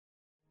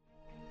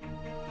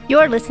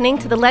You're listening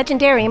to the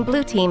Legendarium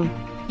Blue Team.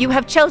 You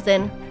have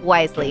chosen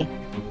wisely.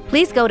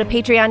 Please go to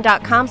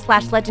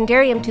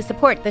patreon.com/legendarium to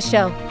support the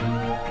show.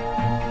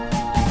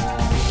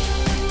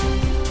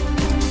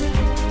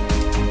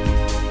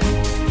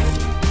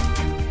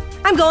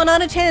 I'm going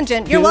on a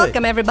tangent. You're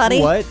welcome,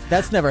 everybody. What?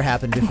 That's never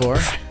happened before.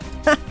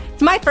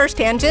 It's my first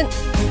tangent.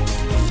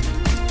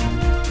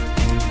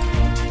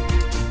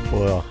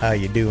 Well, how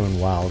you doing,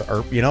 Wild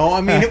Earp? You know,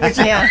 I mean, it was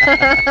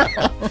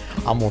Yeah.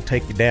 I'm going to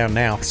take you down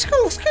now.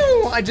 School.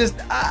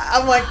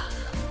 I'm like,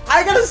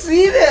 I got to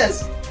see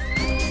this.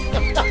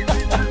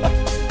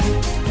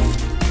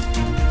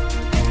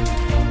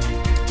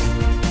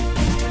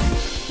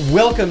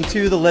 Welcome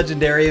to the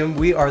Legendarium.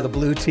 We are the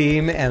Blue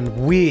Team,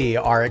 and we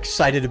are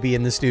excited to be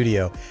in the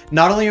studio.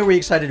 Not only are we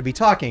excited to be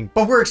talking,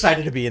 but we're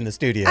excited to be in the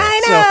studio.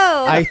 I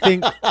know.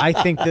 I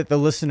think that the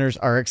listeners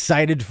are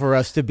excited for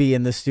us to be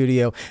in the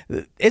studio.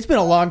 It's been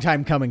a long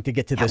time coming to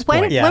get to this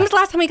point. When was the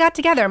last time we got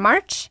together?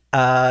 March?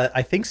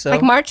 I think so.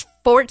 Like March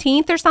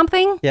 14th or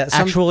something? Yeah.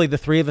 Actually, the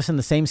three of us in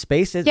the same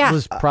space, it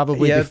was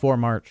probably before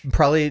March.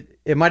 Probably,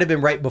 it might have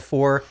been right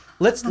before.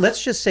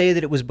 Let's just say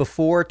that it was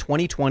before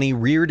 2020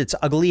 reared its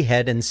ugly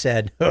head and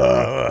said,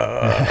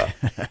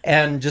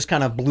 and just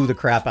kind of blew the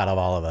crap out of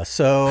all of us.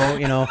 So,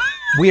 you know,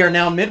 we are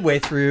now midway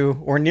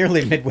through, or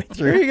nearly midway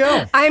through. There you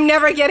go. I'm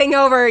never getting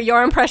over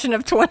your impression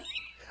of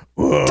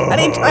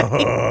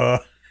 2020.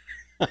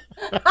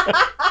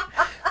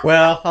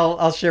 Well,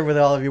 I'll share with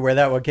all of you where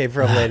that one came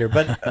from later.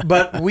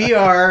 But we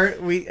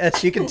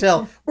as you can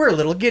tell, we're a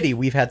little giddy.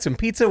 We've had some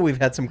pizza,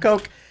 we've had some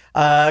Coke.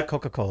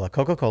 Coca-Cola,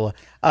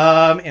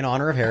 in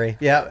honor of Harry.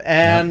 Yeah.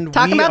 And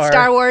Talk about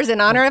Star Wars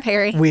in honor of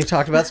Harry. We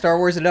talked about Star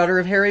Wars in honor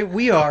of Harry.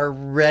 We are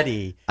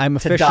ready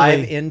to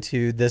dive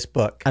into this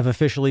book. I've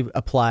officially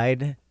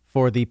applied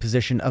for the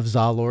position of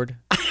Zalord.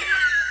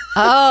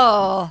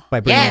 Oh. By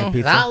bringing in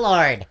pizza.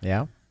 Zalord.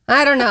 Yeah.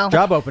 I don't know.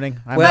 Job opening.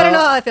 I don't know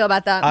how I feel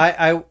about that.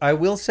 I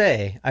will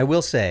say,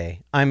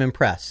 I'm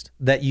impressed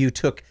that you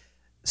took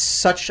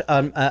such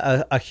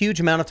a huge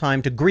amount of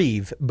time to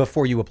grieve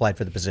before you applied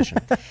for the position.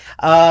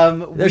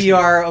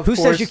 Who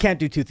says you can't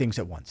do two things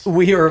at once?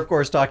 We are, of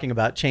course, talking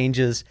about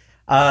changes.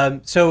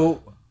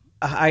 So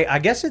I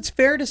guess it's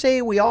fair to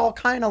say we all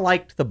kind of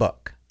liked the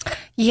book.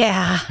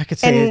 Yeah. I could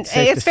say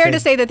it's fair to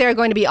say that there are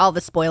going to be all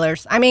the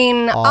spoilers. I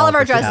mean, all of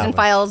our Dresden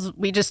Files,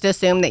 we just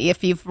assume that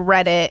if you've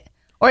read it,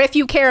 or if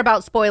you care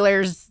about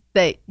spoilers,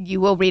 that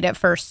you will read it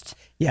first.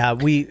 Yeah,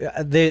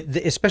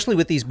 especially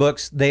with these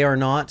books, they are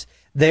not.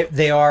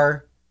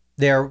 They're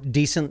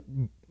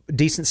decent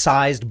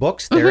sized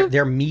books.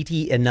 They're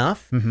meaty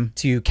enough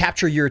to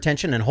capture your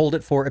attention and hold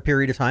it for a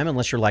period of time,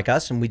 unless you're like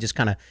us and we just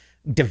kind of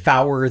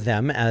devour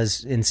them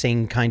as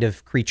insane kind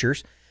of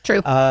creatures.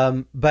 True.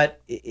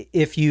 But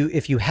if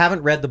you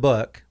haven't read the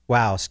book,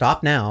 wow,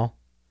 stop now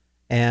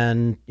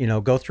and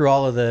go through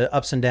all of the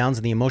ups and downs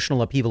and the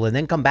emotional upheaval, and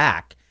then come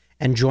back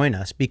and join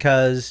us,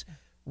 because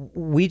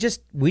we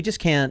just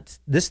can't.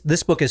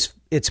 This book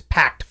it's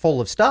packed full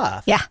of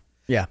stuff. Yeah.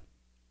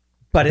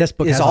 But it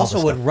is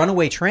also a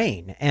runaway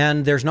train,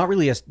 and there's not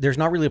really a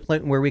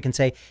point where we can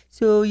say,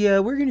 so yeah,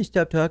 we're going to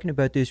stop talking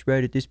about this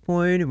right at this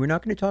point, and we're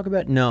not going to talk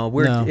about.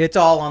 It's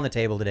all on the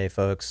table today,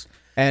 folks.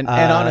 And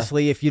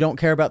honestly, if you don't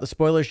care about the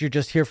spoilers, you're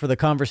just here for the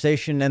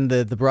conversation and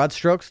the broad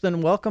strokes,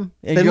 then welcome.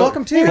 And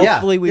welcome too.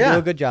 Hopefully, we do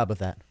a good job with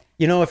that.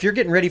 If you're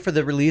getting ready for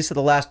the release of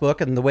the last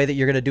book, and the way that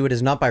you're going to do it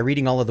is not by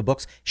reading all of the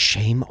books,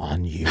 shame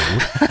on you.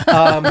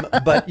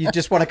 But you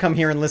just want to come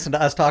here and listen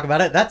to us talk about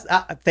it. That's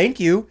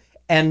thank you,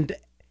 and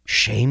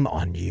shame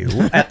on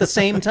you at the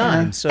same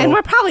time. So, and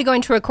we're probably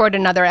going to record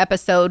another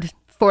episode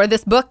for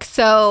this book,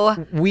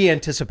 so we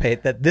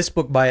anticipate that this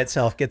book by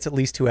itself gets at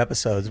least 2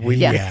 episodes.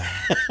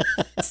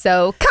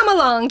 So come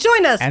along,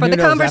 join us for the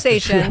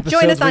conversation.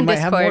 Join us on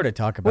Discord. Have more to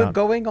talk about. We're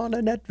going on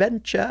an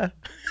adventure.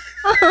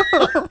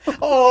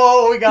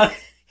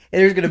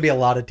 There's going to be a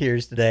lot of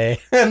tears today,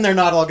 and they're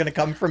not all going to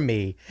come from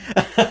me.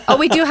 Oh,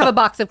 we do have a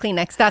box of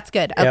Kleenex. That's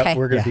good. Okay. Yep,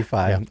 we're going to be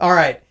fine. Yeah. All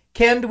right.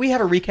 Ken, do we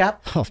have a recap?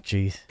 Oh,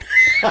 jeez.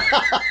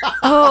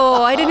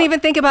 Oh, I didn't even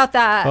think about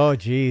that. Oh,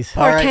 jeez.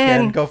 All right,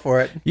 Ken, go for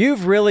it.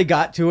 You've really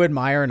got to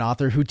admire an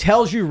author who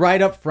tells you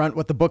right up front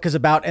what the book is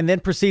about and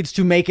then proceeds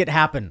to make it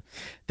happen.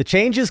 The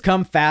changes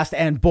come fast,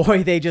 and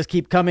boy, they just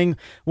keep coming,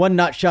 one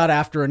nut shot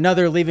after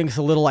another, leaving us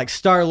a little like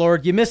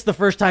Star-Lord. You missed the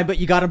first time, but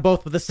you got them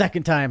both for the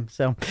second time.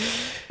 So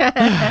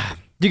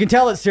you can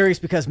tell it's serious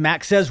because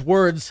Max says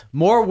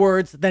more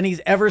words than he's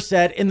ever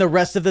said in the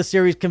rest of the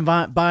series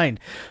combined.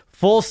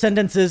 Full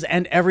sentences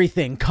and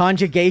everything,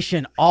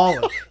 conjugation, all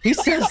of it. He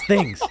says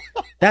things.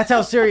 That's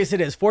how serious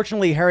it is.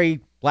 Fortunately, Harry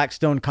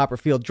Blackstone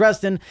Copperfield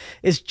Dresden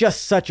is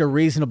just such a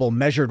reasonable,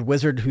 measured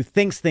wizard who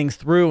thinks things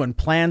through and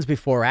plans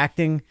before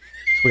acting.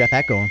 So we got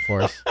that going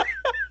for us.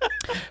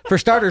 For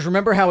starters,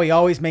 remember how we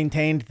always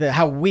maintained that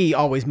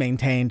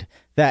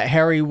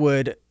Harry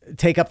would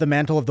take up the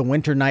mantle of the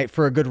Winter Knight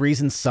for a good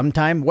reason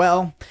sometime?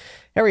 Well,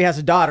 Harry has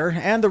a daughter,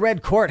 and the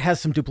Red Court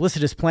has some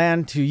duplicitous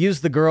plan to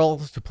use the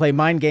girls to play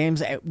mind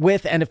games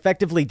with and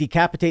effectively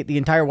decapitate the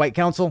entire White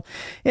Council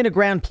in a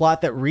grand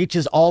plot that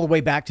reaches all the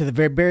way back to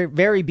the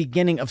very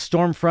beginning of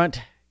Stormfront.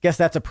 Guess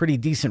that's a pretty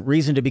decent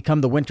reason to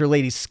become the Winter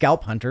Lady's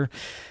scalp hunter.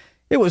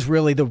 It was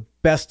really the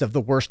best of the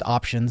worst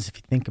options, if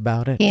you think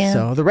about it. Yeah.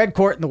 So the Red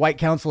Court and the White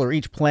Council are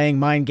each playing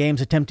mind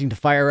games, attempting to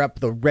fire up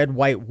the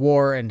Red-White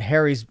War, and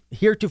Harry's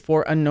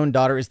heretofore unknown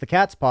daughter is the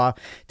cat's paw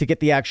to get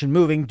the action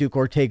moving. Duke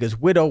Ortega's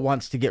widow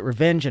wants to get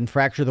revenge and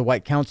fracture the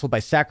White Council by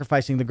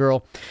sacrificing the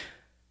girl.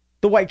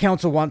 The White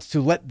Council wants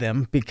to let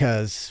them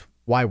because...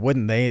 why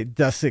wouldn't they?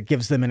 Thus, it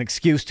gives them an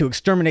excuse to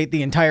exterminate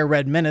the entire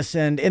Red Menace,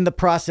 and in the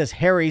process,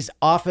 Harry's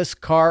office,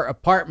 car,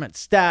 apartment,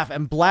 staff,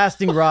 and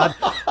blasting rod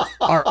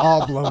are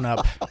all blown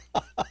up.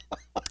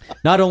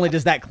 Not only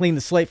does that clean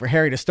the slate for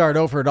Harry to start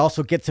over, it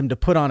also gets him to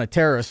put on a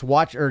terrorist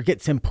watch, or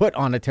gets him put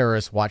on a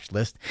terrorist watch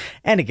list,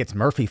 and it gets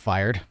Murphy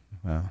fired.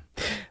 Well,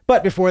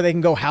 but before they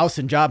can go house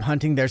and job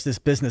hunting, there's this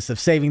business of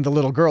saving the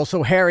little girl.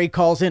 So Harry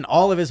calls in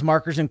all of his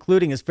markers,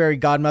 including his fairy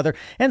godmother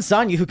and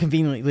Sonia, who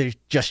conveniently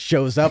just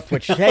shows up,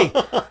 which, hey,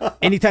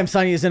 anytime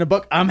Sonia is in a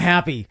book, I'm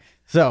happy.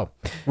 So,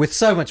 with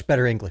so much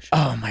better English.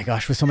 Oh my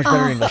gosh, with so much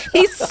better English.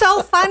 He's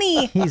so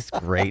funny. He's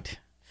great.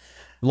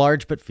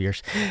 Large but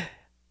fierce.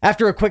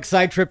 After a quick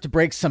side trip to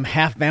break some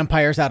half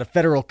vampires out of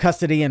federal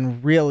custody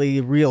and really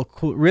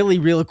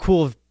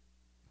cool.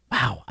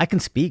 Wow, I can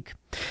speak.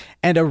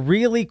 And a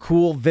really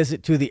cool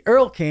visit to the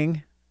Earl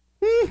King.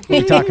 We'll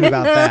be talking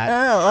about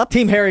that.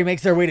 Team Harry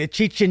makes their way to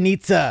Chichen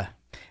Itza.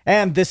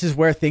 And this is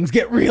where things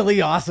get really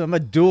awesome. A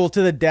duel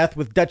to the death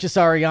with Duchess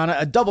Ariana,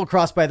 a double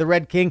cross by the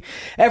Red King.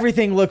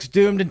 Everything looks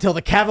doomed until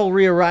the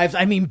cavalry arrives.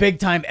 I mean, big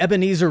time.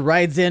 Ebenezer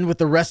rides in with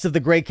the rest of the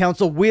Grey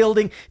Council,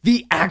 wielding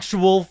the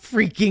actual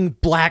freaking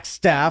black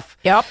staff.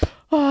 Yep.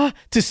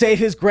 To save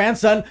his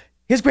grandson.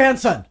 His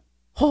grandson.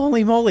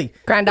 Holy moly.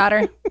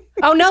 Granddaughter.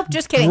 Oh, nope.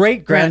 Just kidding.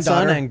 Great Grandson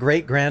granddaughter and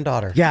great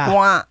granddaughter. Yeah.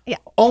 Wah. Yeah.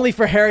 Only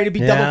for Harry to be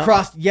Yeah.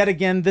 double-crossed yet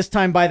again, this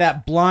time by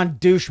that blonde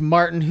douche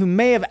Martin, who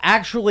may have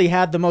actually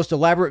had the most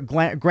elaborate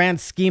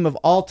grand scheme of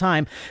all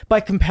time by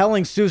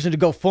compelling Susan to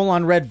go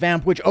full-on red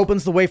vamp, which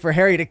opens the way for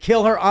Harry to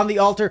kill her on the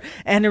altar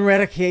and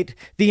eradicate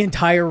the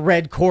entire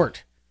Red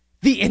Court.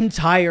 The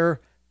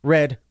entire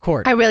Red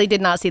Court. I really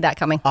did not see that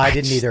coming. I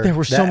didn't either. There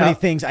were so many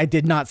things I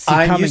did not see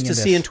coming. I'm used to in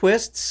this. seeing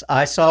twists.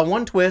 I saw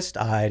one twist.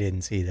 I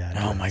didn't see that.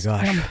 Oh my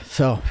gosh.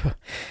 So,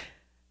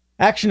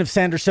 action of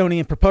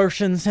Sandersonian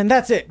proportions, and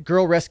that's it.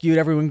 Girl rescued,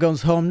 everyone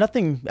goes home.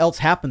 Nothing else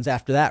happens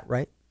after that,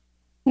 right?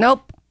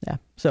 Nope. Yeah.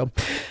 So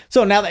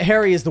now that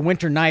Harry is the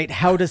Winter Knight,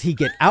 how does he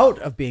get out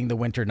of being the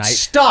Winter Knight?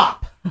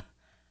 Stop.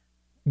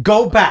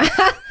 Go back.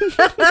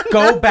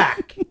 Go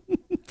back.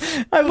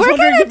 I was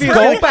wondering if he was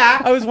Go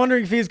back. I was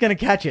wondering if he was going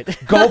to catch it.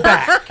 Go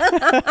back.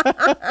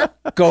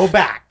 Go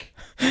back.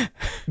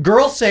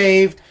 Girl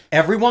saved.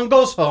 Everyone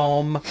goes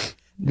home.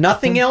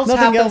 Nothing else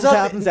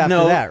happens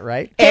after that,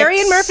 right?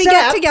 Harry and Murphy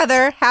get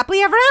together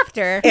happily ever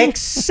after.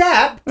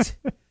 Except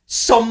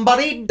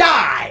somebody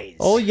dies.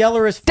 Old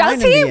Yeller is fine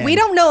Does in the he? end. We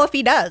don't know if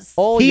he does.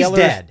 He's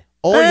dead.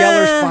 Old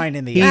Yeller's fine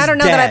in the end. I don't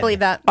know that I dead. believe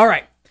that. All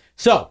right.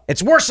 So,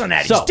 It's worse than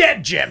that. So- He's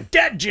dead, Jim.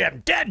 Dead,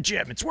 Jim. Dead,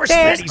 Jim. It's worse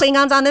There's than that.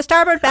 Klingons on the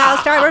starboard bow,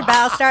 starboard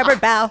bow,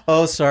 starboard bow.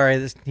 Oh,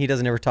 sorry. He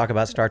doesn't ever talk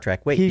about Star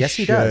Trek. Wait, He yes,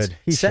 he does. should.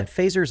 He Set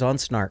phasers on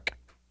Snark.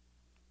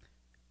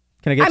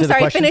 can I get I'm to the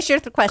sorry, question? finish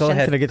your question. Go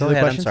ahead. Can I get to Go the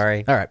ahead, I'm questions?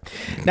 sorry. All right.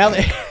 Now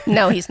that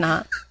No, he's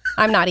not.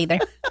 I'm not either.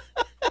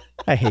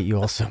 I hate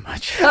you all so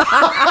much.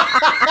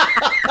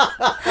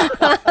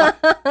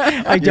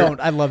 I don't.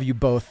 I love you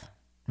both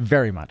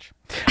very much.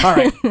 All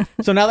right.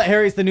 So now that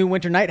Harry's the new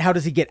Winter Knight, how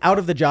does he get out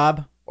of the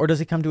job, or does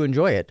he come to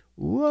enjoy it?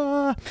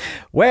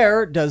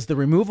 Where does the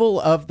removal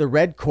of the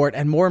Red Court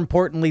and, more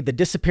importantly, the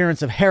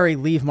disappearance of Harry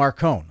leave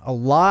Marcone? A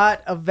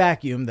lot of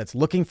vacuum that's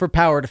looking for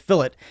power to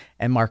fill it,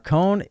 and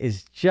Marcone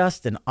is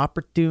just an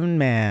opportune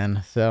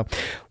man. So,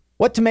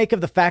 what to make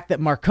of the fact that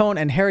Marcone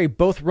and Harry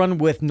both run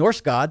with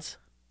Norse gods?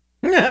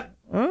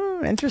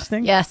 Oh,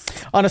 interesting. Yes.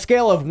 On a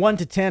scale of 1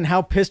 to 10,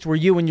 how pissed were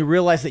you when you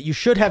realized that you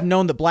should have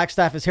known that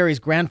Blackstaff is Harry's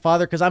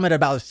grandfather? Because I'm at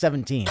about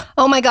 17.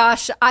 Oh my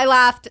gosh. I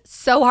laughed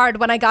so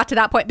hard when I got to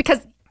that point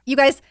because you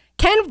guys,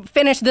 Ken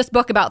finished this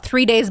book about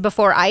 3 days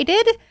before I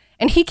did.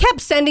 And he kept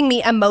sending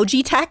me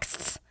emoji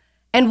texts.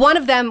 And one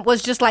of them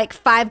was just like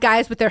 5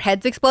 guys with their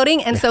heads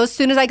exploding. And so as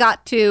soon as I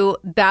got to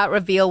that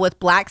reveal with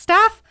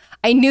Blackstaff,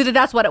 I knew that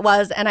that's what it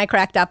was. And I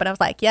cracked up and I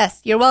was like,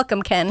 yes, you're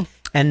welcome, Ken.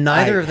 And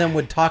neither of them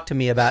would talk to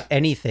me about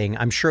anything.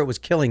 I'm sure it was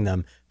killing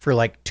them for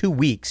like 2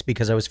 weeks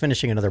because I was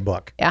finishing another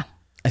book. Yeah.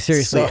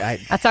 Seriously,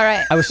 That's all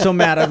right. I was so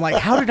mad. I'm like,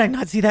 how did I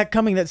not see that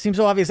coming? That seems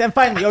so obvious. And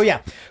finally, oh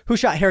yeah, who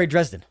shot Harry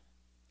Dresden?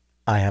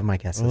 I have my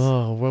guesses.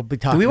 Oh, we'll be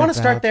talking. Do we want to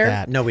about start there?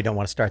 that. No, we don't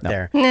want to start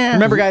there. Nah.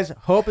 Remember, guys,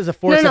 hope is a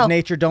force No. of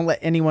nature. Don't let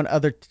anyone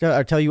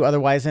tell you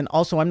otherwise. And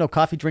also, I'm no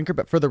coffee drinker,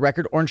 but for the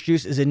record, orange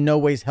juice is in no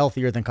ways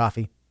healthier than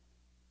coffee.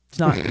 It's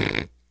not.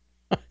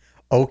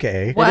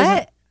 Okay.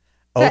 What?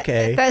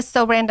 Okay. That is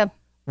so random.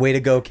 Way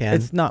to go, Ken.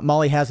 It's not.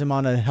 Molly has him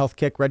on a health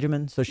kick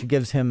regimen, so she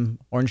gives him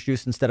orange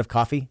juice instead of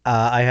coffee.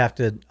 I have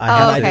to. Okay.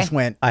 I just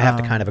went. I have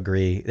to kind of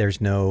agree.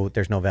 There's no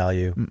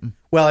value.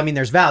 Well, I mean,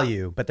 there's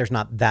value, but there's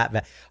not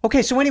that.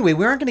 Okay, so anyway,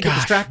 we aren't going to get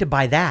distracted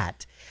by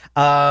that.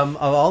 Of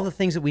all the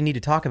things that we need to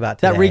talk about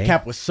today. That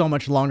recap was so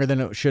much longer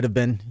than it should have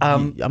been.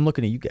 I'm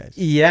looking at you guys.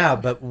 Yeah,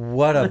 but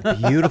what a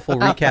beautiful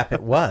recap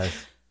it was.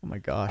 Oh my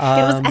gosh.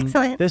 It was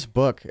excellent. This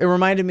book, it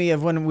reminded me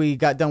of when we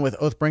got done with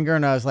Oathbringer,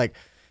 and I was like,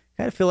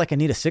 I kind of feel like I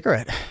need a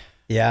cigarette.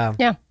 Yeah.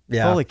 Yeah.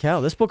 Holy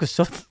cow, this book is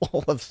so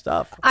full of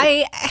stuff.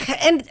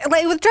 And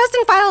like with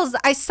Dresden Files,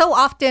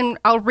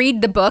 I'll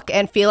read the book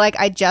and feel like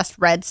I just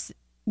read,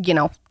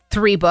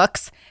 3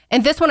 books.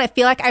 And this one, I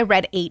feel like I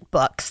read 8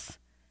 books.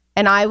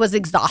 And I was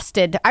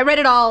exhausted. I read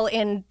it all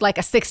in like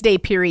a 6-day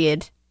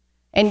period.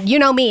 And you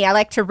know me, I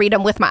like to read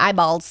them with my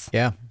eyeballs.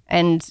 Yeah.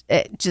 And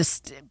it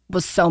just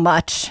was so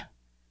much.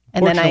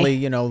 And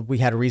Fortunately, we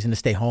had a reason to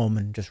stay home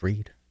and just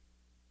read.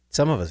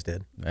 Some of us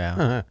did. Yeah.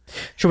 Uh-huh.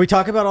 Should we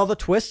talk about all the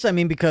twists? I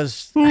mean,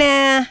 because...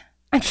 Nah.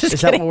 I'm just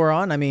Is kidding. that what we're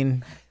on? I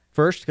mean,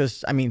 first,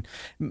 because,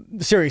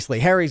 seriously,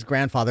 Harry's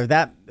grandfather,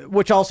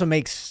 which also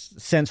makes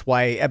sense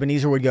why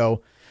Ebenezer would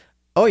go,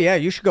 oh yeah,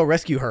 you should go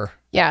rescue her.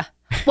 Yeah.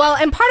 Well,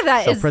 and part of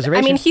that is,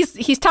 Self-preservation?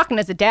 he's talking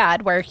as a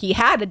dad where he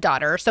had a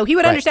daughter, so he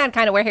would understand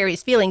kind of where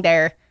Harry's feeling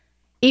there,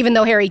 even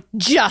though Harry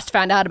just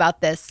found out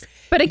about this.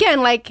 But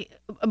again, like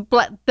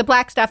the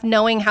black stuff,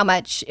 knowing how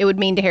much it would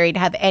mean to Harry to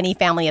have any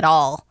family at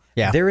all.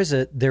 Yeah. There is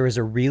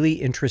a really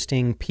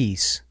interesting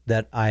piece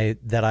that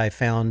I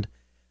found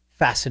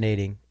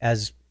fascinating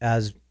as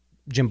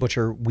Jim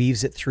Butcher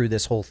weaves it through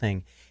this whole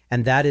thing,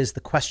 and that is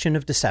the question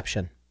of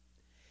deception.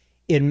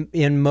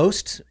 In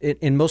most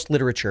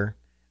literature,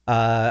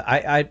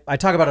 I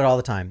talk about it all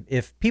the time.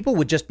 If people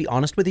would just be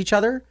honest with each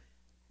other,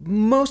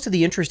 most of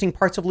the interesting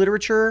parts of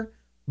literature,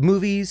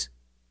 movies,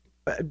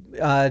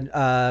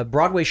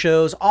 Broadway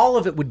shows, all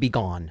of it would be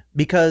gone,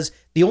 because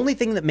the only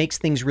thing that makes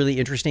things really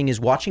interesting is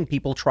watching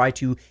people try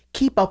to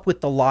keep up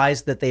with the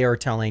lies that they are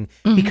telling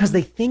because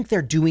they think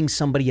they're doing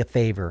somebody a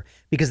favor,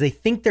 because they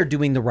think they're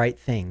doing the right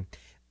thing.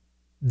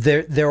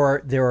 There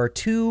are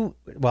two,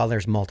 well,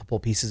 there's multiple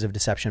pieces of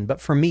deception, but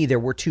for me, there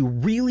were 2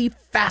 really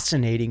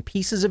fascinating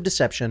pieces of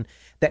deception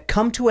that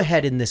come to a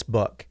head in this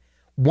book.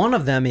 One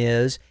of them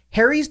is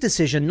Harry's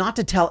decision not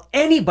to tell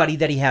anybody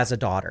that he has a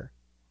daughter.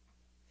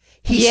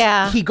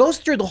 He goes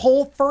through the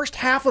whole first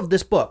half of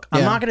this book.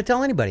 I'm not going to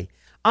tell anybody.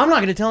 I'm not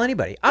going to tell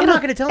anybody. I'm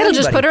not going to tell anybody.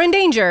 It'll just put her in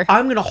danger.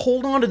 I'm going to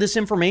hold on to this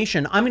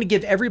information. I'm going to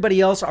give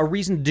everybody else a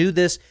reason to do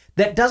this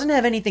that doesn't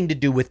have anything to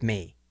do with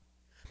me.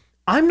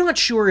 I'm not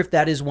sure if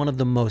that is one of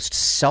the most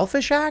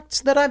selfish acts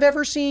that I've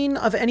ever seen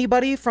of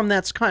anybody from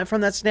that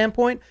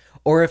standpoint,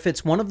 or if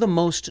it's one of the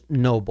most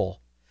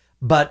noble.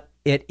 But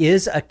it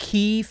is a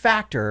key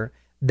factor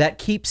that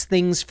keeps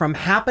things from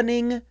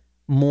happening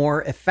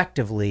more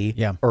effectively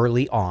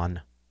early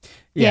on.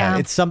 Yeah,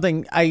 it's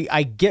something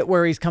I get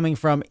where he's coming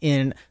from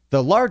in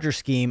the larger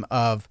scheme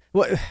of,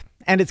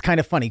 and it's kind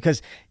of funny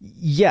because,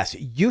 yes,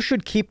 you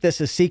should keep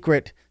this a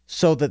secret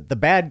so that the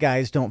bad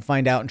guys don't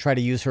find out and try to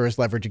use her as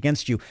leverage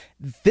against you.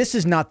 This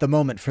is not the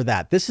moment for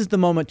that. This is the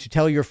moment to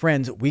tell your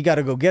friends, we got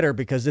to go get her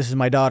because this is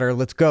my daughter.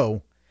 Let's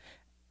go.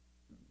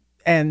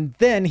 And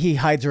then he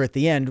hides her at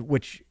the end,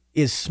 which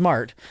is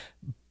smart.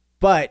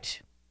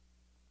 But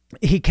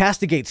he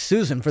castigates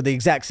Susan for the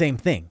exact same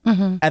thing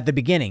at the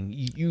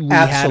beginning. We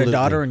had a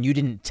daughter and you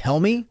didn't tell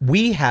me?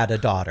 We had a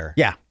daughter.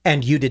 Yeah.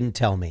 And you didn't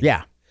tell me.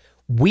 Yeah.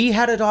 We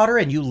had a daughter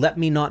and you let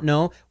me not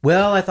know.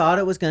 Well, I thought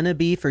it was going to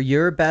be for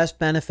your best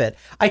benefit.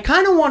 I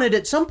kind of wanted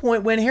at some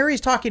point when Harry's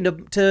talking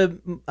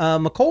to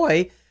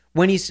McCoy,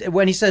 when he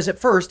says at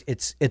first,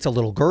 it's a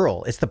little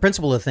girl. It's the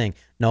principle of the thing.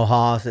 No,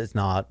 Hoss, it's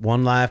not.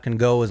 One life can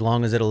go as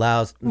long as it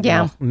allows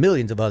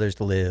millions of others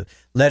to live.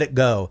 Let it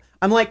go.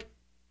 I'm like,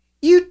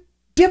 you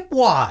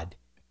dipwad.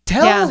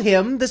 Tell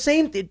him the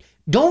same thing.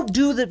 Don't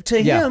do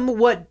him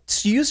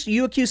what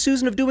you accuse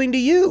Susan of doing to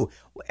you.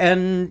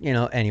 And,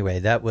 anyway,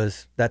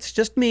 that's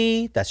just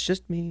me. That's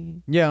just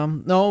me. Yeah.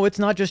 No, it's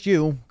not just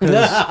you. 'Cause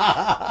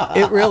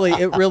it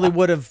really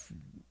would have.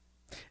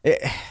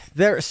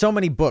 There are so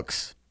many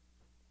books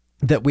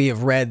that we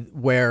have read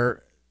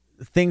where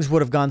things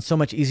would have gone so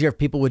much easier if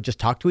people would just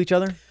talk to each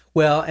other.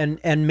 Well,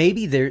 and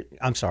maybe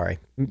I'm sorry.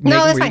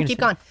 No, that's fine. Keep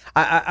going.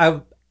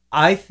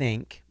 I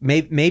think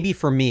maybe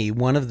for me,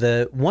 one of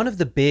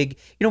the big,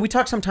 we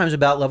talk sometimes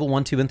about level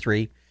 1, 2, and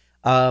 3.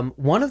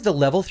 One of the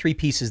level 3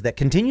 pieces that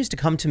continues to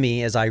come to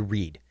me as I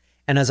read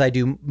and as I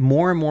do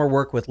more and more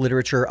work with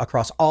literature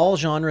across all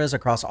genres,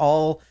 across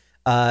all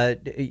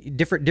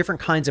different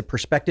kinds of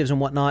perspectives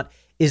and whatnot,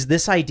 is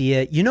this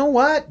idea, you know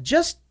what?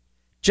 Just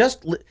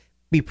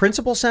be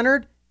principle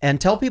centered and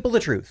tell people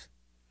the truth.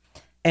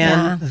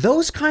 And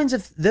those kinds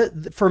of,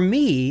 for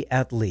me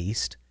at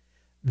least,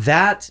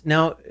 that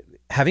now,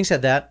 having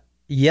said that,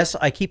 yes,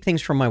 I keep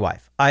things from my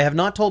wife. I have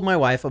not told my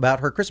wife about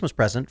her Christmas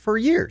present for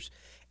years.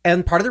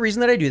 And part of the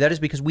reason that I do that is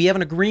because we have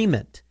an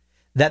agreement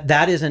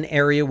that is an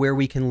area where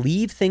we can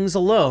leave things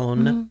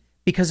alone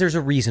because there's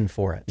a reason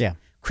for it. Yeah.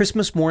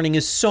 Christmas morning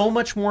is so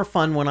much more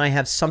fun when I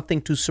have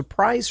something to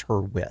surprise her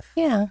with.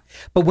 Yeah.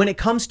 But when it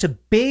comes to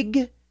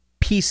big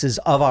pieces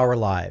of our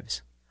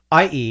lives,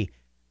 i.e.,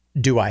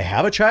 do I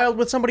have a child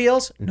with somebody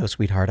else? No,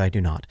 sweetheart, I do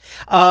not.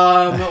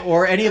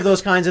 Or any of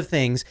those kinds of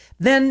things,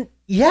 then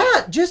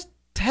yeah, just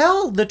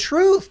tell the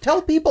truth.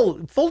 Tell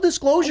people, full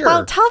disclosure.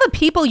 Well, tell the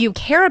people you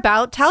care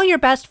about. Tell your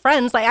best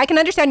friends. Like, I can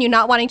understand you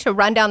not wanting to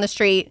run down the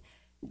street,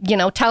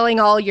 telling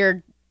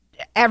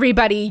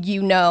everybody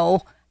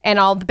and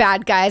all the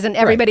bad guys and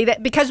everybody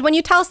because when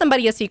you tell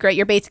somebody a secret,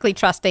 you're basically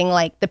trusting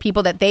like the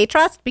people that they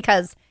trust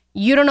because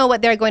you don't know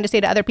what they're going to say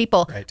to other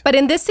people. Right. But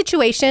in this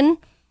situation,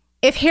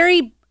 if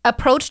Harry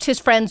approached his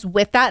friends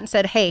with that and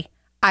said, hey,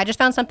 I just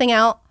found something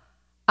out,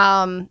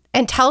 and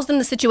tells them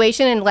the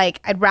situation and like,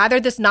 I'd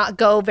rather this not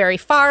go very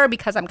far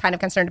because I'm kind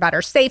of concerned about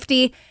her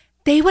safety,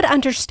 they would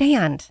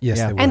understand. Yes,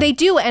 they would. And they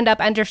do end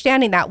up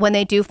understanding that when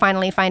they do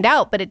finally find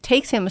out, but it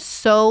takes him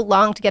so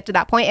long to get to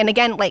that point. And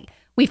again, like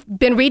we've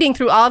been reading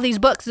through all of these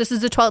books. This is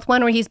the 12th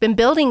one where he's been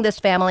building this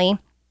family,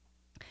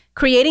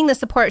 creating the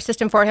support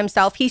system for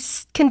himself. He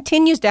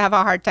continues to have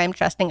a hard time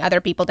trusting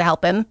other people to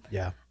help him.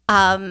 Yeah.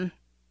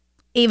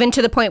 Even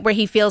to the point where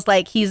he feels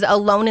like he's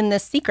alone in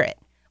this secret,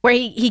 where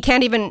he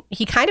can't even,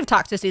 he kind of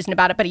talks to Susan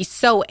about it, but he's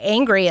so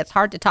angry, it's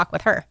hard to talk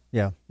with her.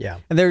 Yeah. Yeah.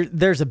 And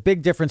there's a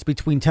big difference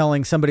between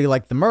telling somebody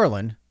like the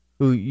Merlin,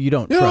 who you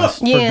don't trust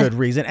for good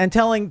reason, and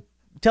telling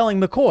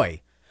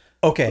McCoy,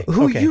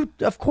 who you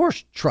of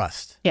course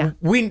trust. Yeah.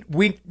 We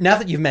now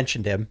that you've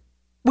mentioned him,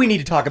 we need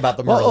to talk about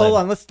the Merlin. Well, hold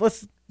on.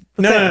 Let's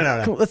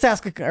No. Let's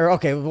ask.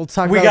 Okay, we'll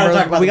talk. We about gotta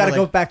talk about We the got to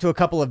Merlin. go back to a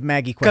couple of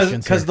Maggie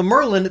questions because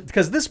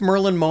this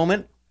Merlin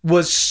moment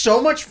was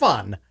so much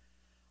fun.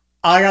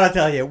 I gotta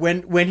tell you,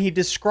 when he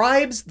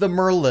describes the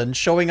Merlin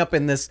showing up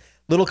in this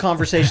little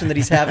conversation that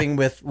he's having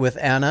with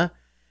Anna,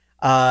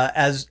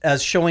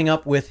 as showing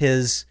up with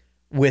his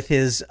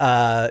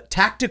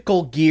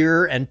tactical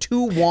gear and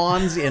two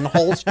wands in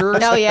holsters,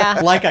 Oh, yeah.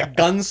 like a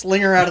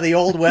gunslinger out of the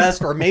Old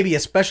West, or maybe a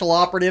special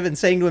operative, and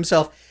saying to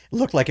himself, it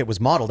looked like it was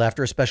modeled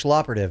after a special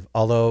operative,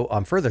 although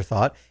on further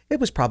thought, it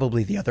was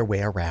probably the other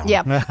way around.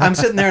 Yep. I'm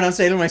sitting there and I'm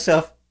saying to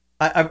myself,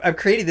 I've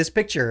created this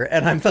picture,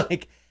 and I'm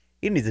like,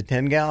 he needs a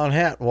 10-gallon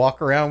hat,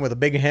 walk around with a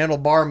big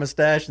handlebar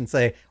mustache and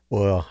say,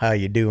 well, how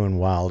you doing,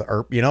 wild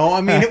Earp?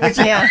 I mean, it was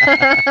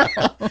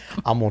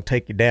I'm going to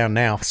take you down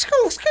now.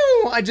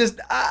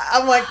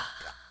 I'm like,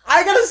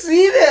 I got to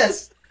see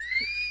this.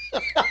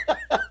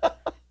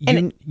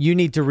 You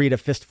need to read A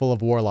Fistful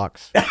of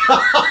Warlocks.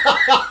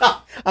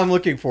 I'm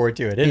looking forward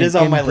to it. It is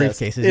on my list.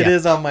 It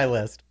is on my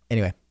list.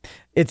 Anyway,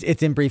 it's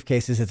in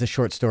briefcases. It's a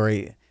short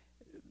story.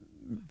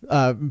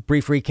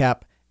 Brief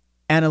recap.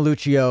 Anna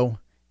Lucio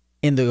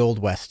in the Old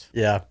West.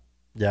 Yeah.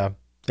 There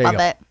you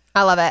go.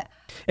 I love it.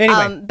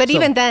 Anyway, but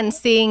even then,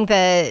 seeing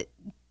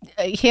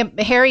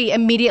Harry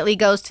immediately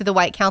goes to the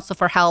White Council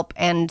for help,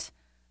 and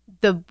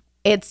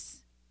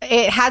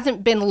it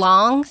hasn't been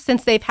long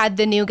since they've had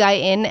the new guy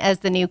in as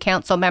the new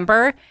council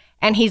member,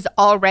 and he's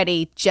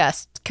already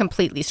just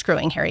completely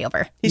screwing Harry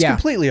over. He's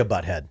completely a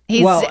butthead.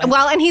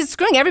 And he's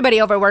screwing everybody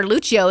over, where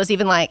Lucio is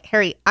even like,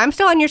 Harry, I'm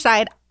still on your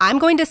side. I'm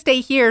going to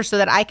stay here so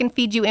that I can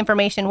feed you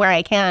information where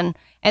I can.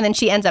 And then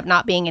she ends up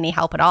not being any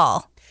help at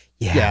all.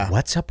 Yeah.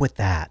 What's up with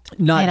that?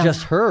 Not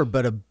just her,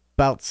 but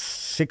about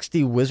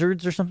 60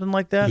 wizards or something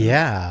like that.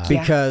 Yeah.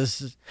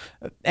 Because,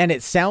 and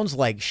it sounds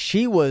like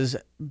she was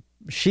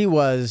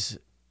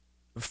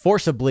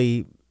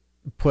forcibly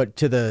put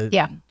to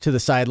the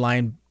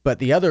sideline, but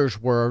the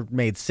others were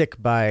made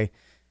sick by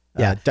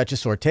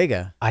Duchess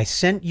Ortega. I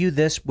sent you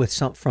this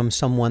from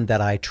someone that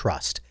I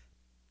trust,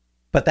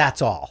 but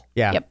that's all.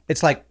 Yeah. Yep.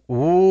 It's like,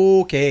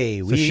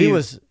 okay.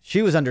 So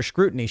she was under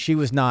scrutiny. She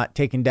was not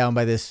taken down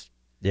by this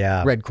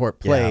Red Court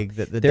plague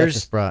that the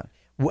Duchess brought.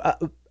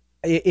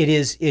 It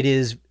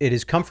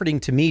is comforting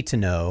to me to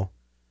know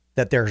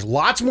that there's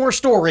lots more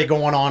story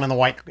going on in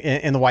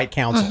the White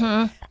Council.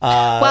 Mm-hmm.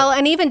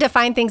 And even to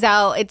find things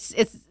out, it's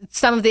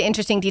some of the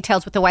interesting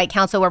details with the White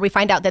Council where we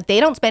find out that they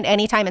don't spend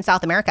any time in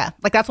South America.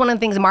 Like, that's one of the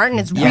things Martin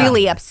is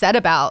really upset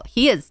about.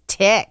 He is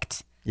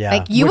ticked. Yeah.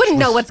 Like, you wouldn't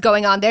know what's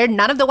going on there.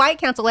 None of the White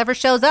Council ever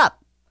shows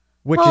up.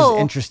 Which is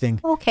interesting.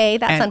 Okay,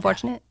 that's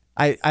unfortunate.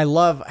 I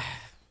love...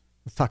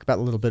 Let's talk about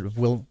a little bit of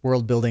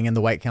world building in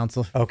the White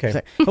Council.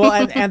 Okay.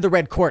 Well, and the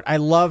Red Court. I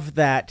love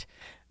that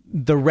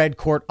the Red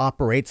Court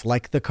operates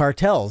like the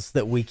cartels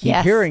that we keep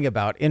hearing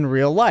about in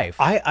real life.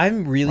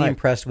 I'm really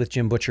impressed with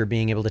Jim Butcher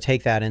being able to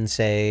take that and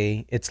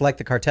say, it's like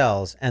the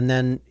cartels. And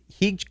then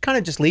he kind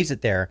of just leaves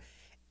it there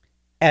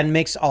and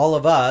makes all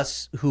of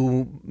us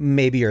who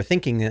maybe are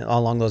thinking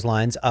along those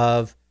lines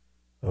of,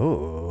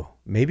 oh,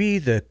 maybe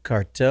the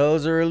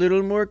cartels are a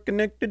little more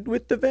connected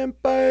with the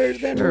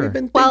vampires than we've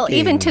been thinking. Well,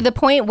 even to the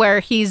point where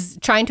he's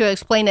trying to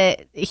explain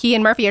it, he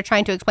and Murphy are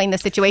trying to explain the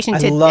situation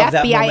to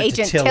FBI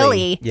agent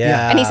Tilly.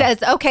 Yeah. And he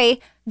says, okay,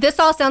 this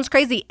all sounds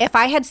crazy. If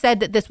I had said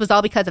that this was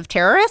all because of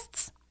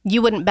terrorists,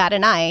 you wouldn't bat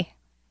an eye.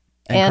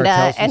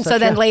 And so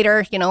then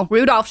later,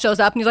 Rudolph shows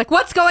up and he's like,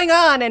 what's going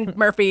on? And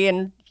Murphy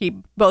and he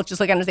both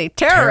just look at him and say,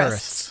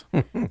 terrorists.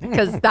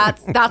 because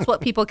that's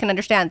what people can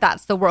understand.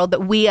 That's the world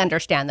that we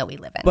understand that we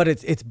live in. But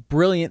it's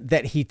brilliant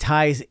that he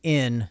ties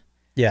in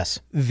Yes.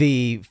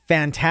 the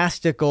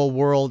fantastical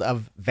world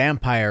of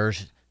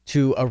vampires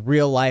to a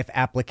real life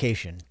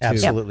application.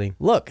 Absolutely.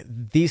 Look,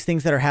 these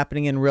things that are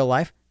happening in real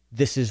life,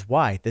 this is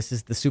why. This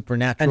is the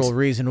supernatural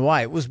reason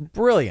why. It was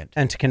brilliant.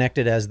 And to connect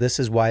it as this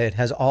is why it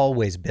has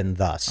always been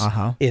thus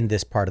in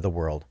this part of the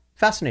world.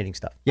 Fascinating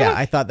stuff. Yeah,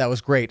 I thought that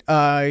was great.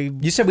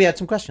 You said we had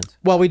some questions.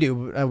 Well, we do.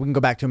 We can go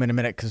back to them in a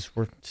minute because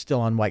we're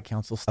still on White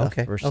Council stuff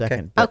for a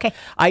second. But Okay.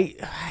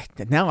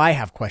 Now I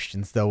have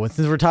questions, though,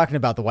 since we're talking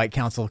about the White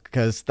Council,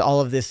 because all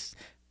of this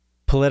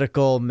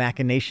political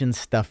machination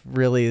stuff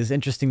really is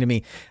interesting to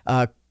me.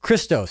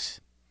 Christos,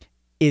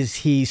 is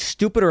he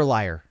stupid or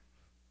liar?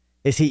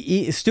 Is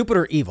he stupid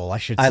or evil, I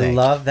should say? I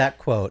love that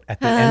quote at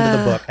the end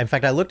of the book. In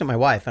fact, I looked at my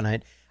wife,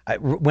 and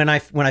when I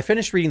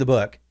finished reading the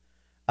book,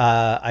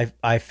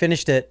 I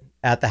finished it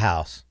at the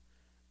house,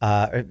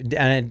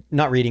 and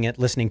not reading it,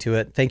 listening to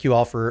it. Thank you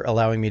all for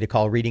allowing me to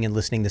call reading and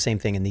listening the same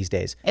thing in these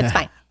days. It's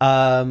fine.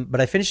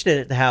 But I finished it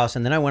at the house,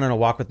 and then I went on a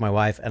walk with my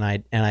wife, and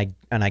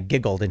I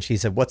giggled, and she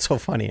said, "What's so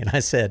funny?" And I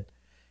said,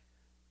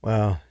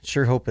 "Well,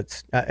 sure hope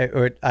it's."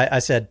 I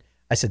said,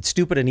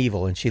 "Stupid and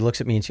evil," and she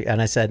looks at me,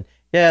 and I said,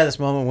 "Yeah, this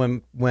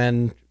moment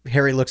when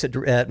Harry looks at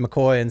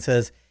McCoy and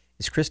says,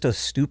 'Is Christos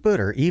stupid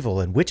or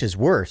evil, and which is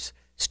worse?'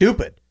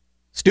 Stupid."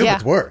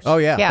 Stupid's worse. Oh,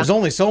 yeah. There's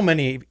only so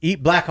many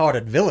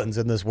black-hearted villains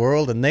in this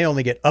world, and they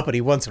only get uppity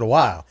once in a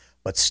while.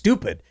 But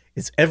stupid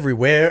is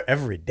everywhere,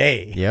 every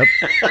day. Yep.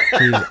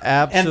 She's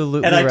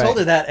absolutely and I right. told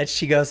her that, and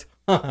she goes,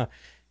 "Yeah,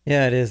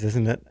 it is,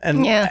 isn't it?"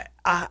 And Yeah.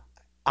 I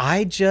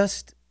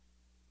was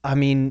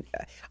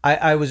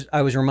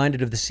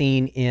reminded of the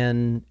scene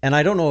in, and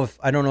I don't know if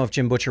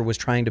Jim Butcher was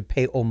trying to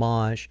pay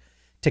homage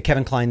to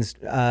Kevin Kline's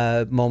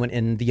moment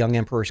in The Young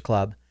Emperor's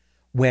Club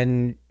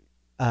when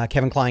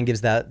Kevin Kline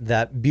gives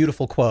that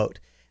beautiful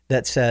quote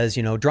that says,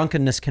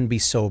 drunkenness can be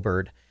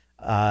sobered,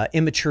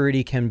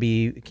 immaturity can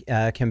be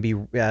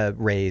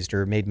raised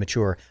or made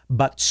mature,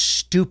 but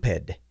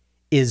stupid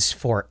is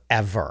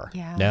forever.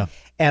 Yeah.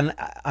 And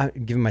I'm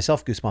giving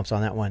myself goosebumps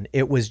on that one.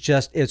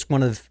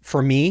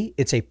 For me,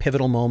 it's a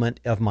pivotal moment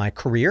of my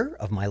career,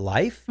 of my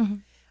life.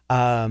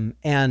 Mm-hmm.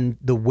 And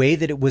the way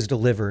that it was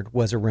delivered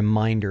was a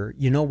reminder,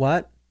 you know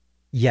what?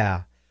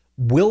 Yeah.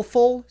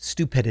 Willful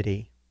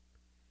stupidity,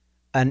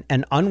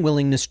 an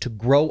unwillingness to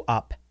grow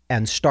up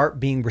and start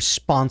being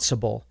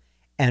responsible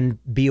and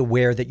be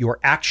aware that your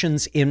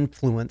actions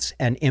influence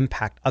and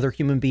impact other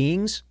human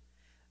beings.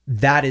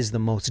 That is the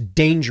most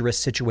dangerous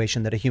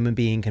situation that a human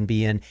being can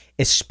be in,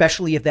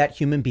 especially if that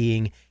human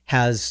being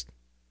has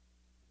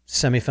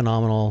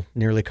semi-phenomenal,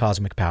 nearly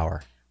cosmic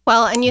power.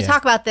 Well, and you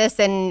talk about this,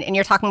 and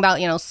you're talking about,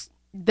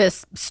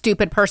 this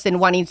stupid person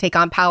wanting to take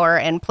on power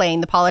and playing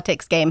the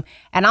politics game.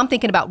 And I'm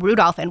thinking about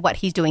Rudolph and what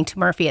he's doing to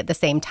Murphy at the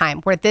same time,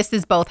 where this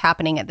is both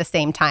happening at the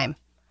same time.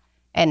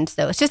 And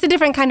so it's just a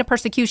different kind of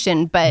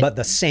persecution, but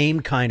the same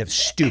kind of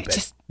stupid.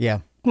 Just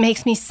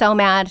makes me so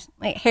mad.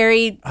 Like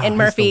Harry and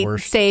Murphy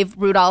save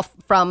Rudolph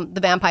from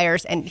the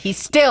vampires, and he's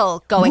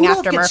still going Rudolph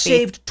after gets Murphy.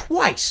 saved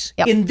twice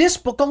in this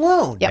book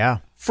alone. Yep. Yeah.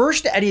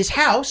 First at his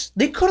house,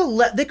 they could have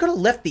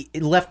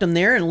left him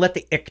there and let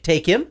the ick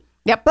take him.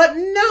 Yep. But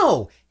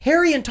no,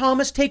 Harry and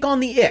Thomas take on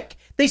the ick.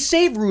 They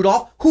save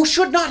Rudolph, who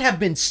should not have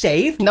been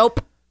saved.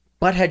 Nope.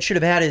 Butthead should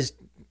have had his...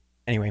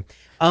 Anyway.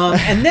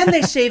 And then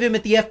they save him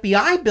at the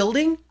FBI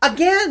building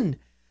again.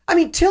 I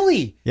mean,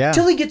 Tilly. Yeah.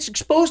 Tilly gets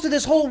exposed to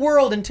this whole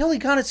world, and Tilly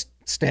kind of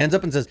stands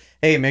up and says,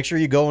 "Hey, make sure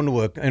you go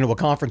into a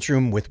conference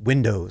room with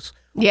windows.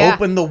 Yeah.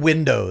 Open the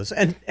windows.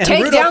 And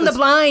Take Rudolph down the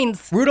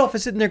blinds." Rudolph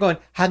is sitting there going,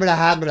 habla,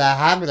 habla,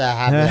 habla,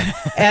 habla.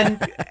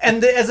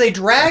 and as they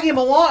drag him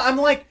along, I'm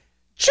like,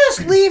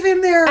 just leave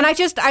him there. And I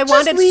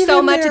wanted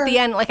so much at the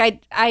end. Like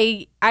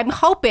I'm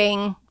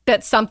hoping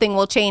that something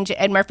will change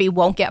and Murphy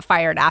won't get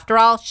fired. After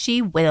all,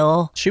 she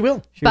will. She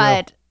will.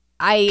 But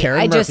Karen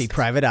I Murphy, just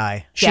Private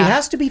Eye. She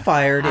has to be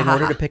fired in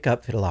order to pick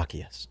up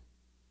Phidilakius.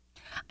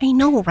 I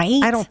know,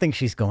 right? I don't think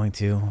she's going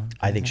to.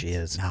 I think she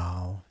is.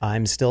 No.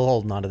 I'm still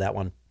holding on to that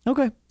one.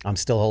 Okay. I'm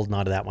still holding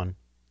on to that one.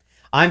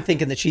 I'm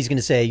thinking that she's going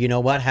to say, you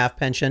know what, half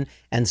pension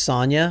and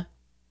Sonia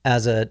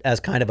as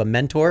kind of a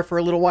mentor for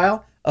a little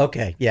while.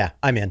 Okay, yeah,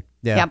 I'm in.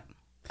 Yeah. Yep.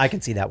 I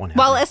can see that one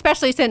happening. Well,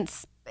 especially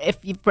since if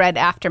you've read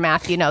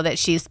Aftermath, you know that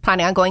she's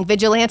planning on going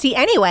vigilante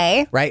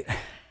anyway. Right.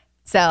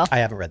 So I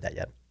haven't read that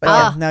yet. But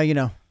yeah, now you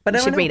know. But you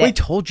now I should know. read We it.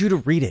 told you to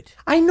read it.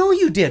 I know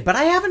you did, but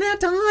I haven't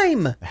had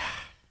time.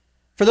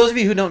 For those of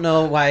you who don't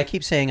know why I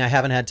keep saying I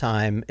haven't had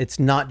time, it's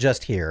not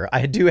just here.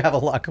 I do have a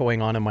lot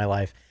going on in my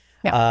life.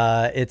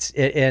 Yeah.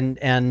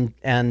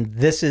 And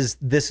this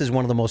is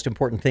one of the most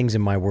important things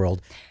in my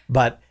world.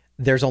 But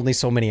there's only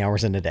so many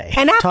hours in a day.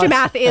 And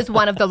Aftermath is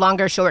one of the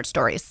longer short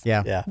stories.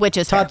 Yeah. Which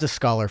is fair. Todd's a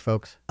scholar,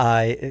 folks.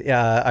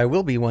 I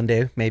will be one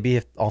day, maybe,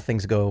 if all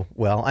things go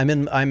well. I'm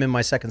in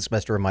my second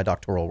semester of my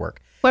doctoral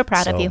work. We're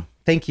proud of you.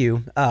 Thank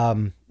you.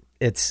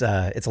 It's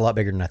a lot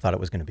bigger than I thought it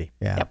was going to be.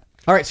 Yeah. Yep.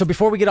 All right. So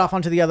before we get off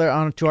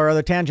onto our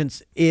other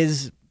tangents,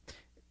 is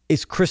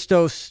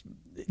Christos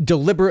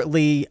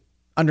deliberately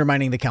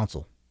undermining the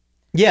council.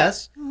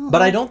 Yes,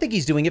 but I don't think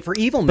he's doing it for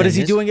evil. But is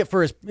he doing it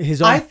for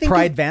his own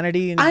pride,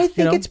 vanity? And, I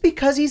think it's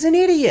because he's an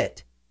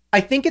idiot. I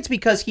think it's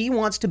because he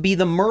wants to be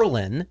the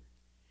Merlin.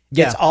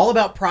 Yeah. It's all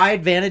about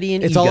pride, vanity,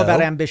 and it's ego. all about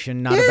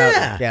ambition, not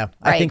about... Yeah, right,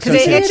 I think so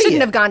because too. it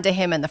shouldn't have gone to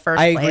him in the first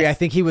place. I agree. I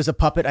think he was a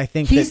puppet. I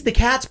think he's the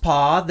cat's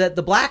paw that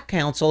the Black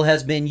Council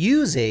has been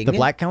using. The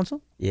Black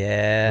Council?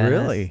 Yeah.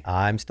 Really?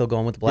 I'm still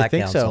going with the Black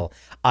Council. So?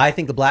 I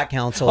think the Black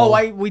Council... Oh,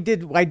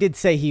 I did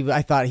say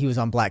I thought he was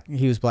on Black...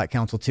 He was Black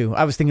Council too.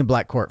 I was thinking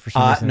Black Court for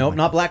some reason. No,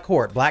 not Black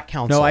Court. Black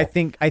Council. No, I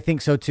think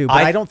so too.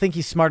 But I don't think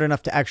he's smart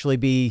enough to actually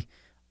be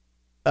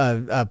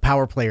a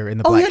power player in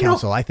the Black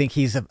Council. No. I think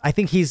he's a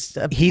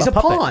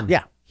pawn.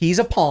 Yeah. He's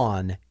a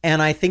pawn. And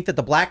I think that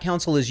the Black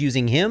Council is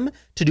using him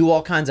to do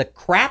all kinds of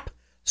crap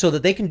so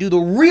that they can do the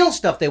real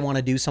stuff they want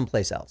to do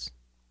someplace else.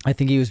 I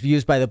think he was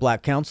used by the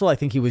Black Council. I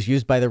think he was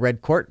used by the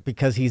Red Court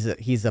because he's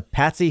a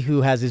patsy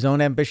who has his own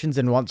ambitions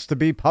and wants to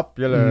be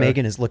popular.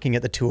 Megan is looking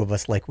at the two of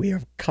us like we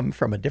have come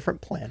from a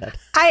different planet.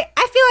 I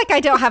feel like I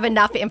don't have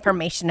enough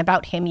information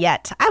about him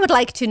yet. I would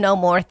like to know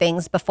more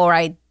things before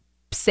I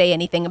say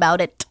anything about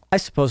it. I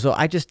suppose so.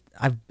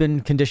 I've been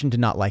conditioned to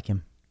not like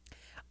him.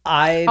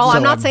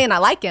 I'm not saying I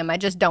like him. I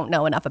just don't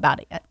know enough about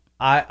it yet.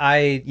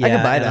 I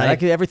can buy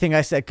that. Everything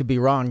I said could be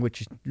wrong,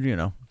 which is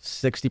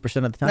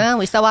 60% of the time. Well,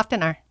 we so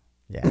often are.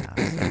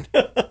 Yeah.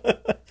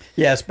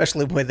 Yeah,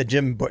 especially with the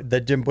Jim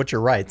Butcher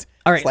writes.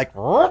 All right, it's like,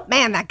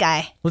 man, that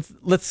guy.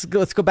 Let's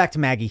go back to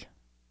Maggie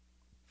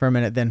for a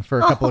minute then for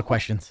a couple of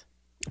questions.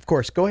 Of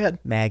course, go ahead,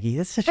 Maggie.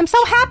 I'm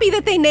so happy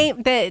that they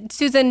named that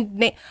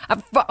Susan.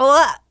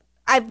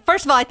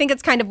 First of all, I think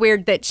it's kind of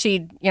weird that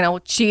she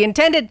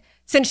intended,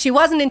 since she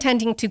wasn't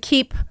intending to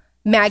keep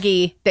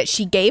Maggie, that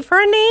she gave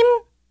her a name,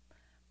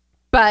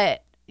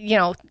 but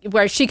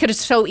where she could have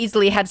so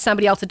easily had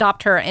somebody else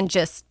adopt her and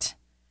just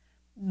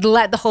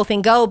let the whole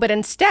thing go. But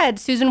instead,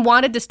 Susan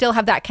wanted to still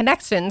have that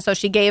connection, so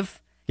she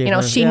gave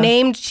Maggie a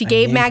name.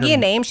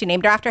 She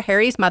named her after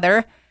Harry's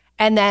mother,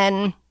 and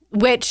then,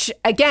 which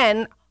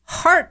again,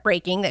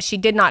 heartbreaking that she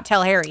did not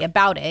tell Harry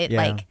about it. Yeah.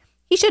 Like,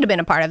 he should have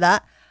been a part of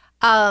that.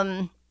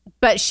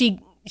 But she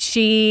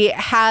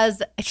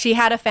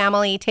had a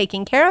family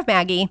taking care of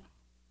Maggie,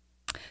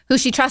 who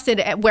she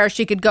trusted, where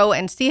she could go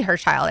and see her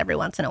child every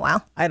once in a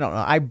while. I don't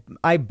know.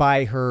 I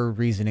buy her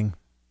reasoning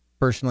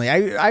personally.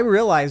 I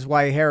realize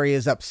why Harry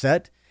is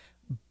upset,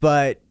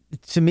 but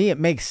to me it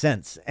makes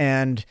sense.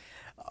 And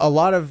a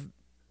lot of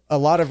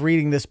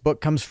reading this book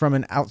comes from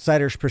an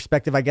outsider's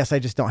perspective. I guess I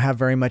just don't have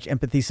very much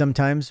empathy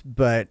sometimes,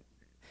 but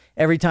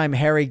every time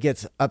Harry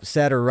gets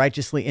upset or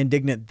righteously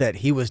indignant that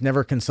he was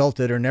never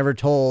consulted or never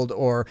told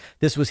or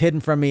this was hidden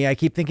from me, I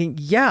keep thinking,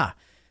 yeah,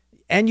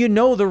 and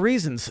the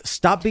reasons.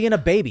 Stop being a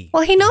baby.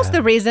 Well, he knows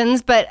the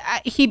reasons, but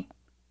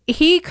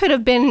he could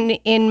have been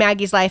in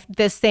Maggie's life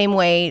the same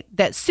way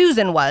that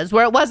Susan was,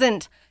 where it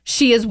wasn't,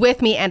 she is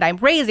with me and I'm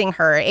raising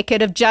her. It could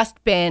have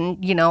just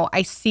been,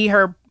 I see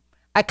her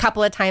a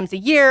couple of times a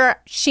year.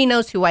 She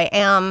knows who I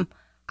am.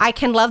 I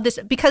can love this,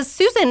 because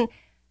Susan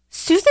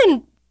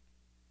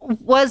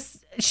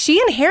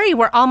she and Harry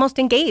were almost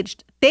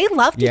engaged. They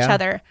loved each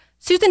other.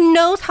 Susan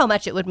knows how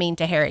much it would mean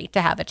to Harry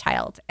to have a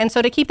child. And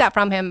so to keep that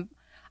from him,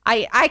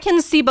 I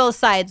can see both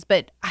sides,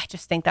 but I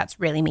just think that's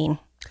really mean.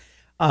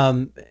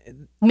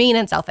 Mean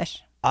and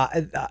selfish.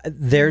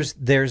 There's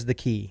the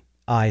key,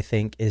 I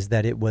think, is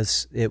that it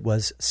was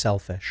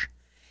selfish.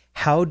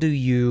 How do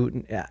you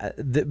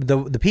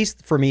the piece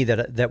for me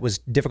that was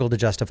difficult to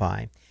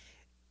justify?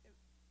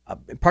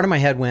 Part of my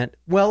head went,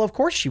 well, of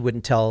course she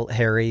wouldn't tell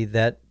Harry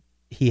that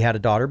he had a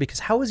daughter, because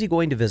how is he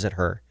going to visit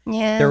her?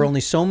 Yeah. There are only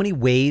so many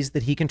ways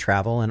that he can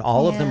travel, and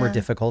all of them are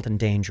difficult and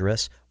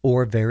dangerous,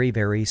 or very,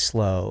 very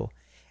slow.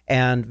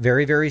 And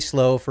very, very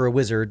slow for a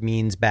wizard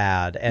means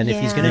bad. And if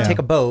he's going to take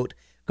a boat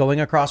going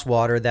across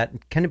water,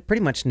 that kind of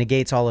pretty much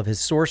negates all of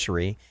his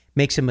sorcery,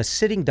 makes him a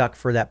sitting duck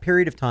for that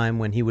period of time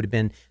when he would have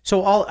been.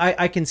 So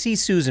I can see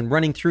Susan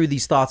running through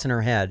these thoughts in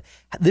her head.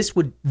 This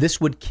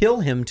would kill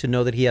him to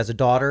know that he has a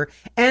daughter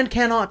and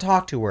cannot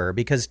talk to her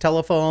because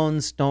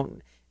telephones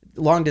don't,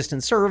 long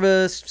distance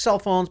service, cell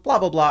phones, blah,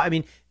 blah, blah. I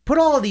mean, put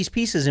all of these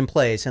pieces in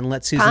place and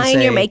let Susan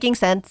say, you're making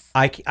sense.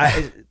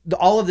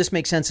 All of this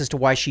makes sense as to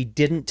why she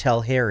didn't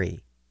tell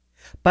Harry.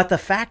 But the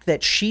fact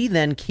that she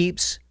then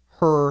keeps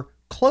her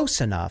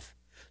close enough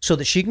so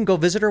that she can go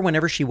visit her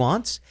whenever she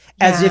wants,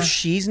 as if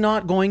she's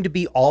not going to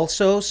be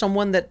also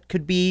someone that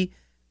could be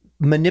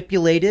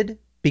manipulated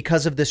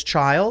because of this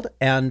child.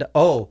 And,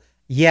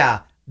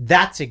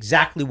 that's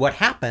exactly what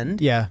happened.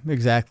 Yeah,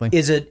 exactly.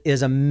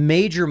 Is a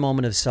major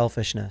moment of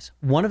selfishness.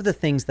 One of the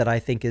things that I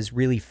think is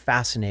really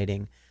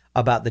fascinating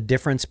about the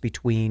difference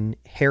between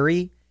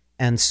Harry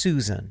and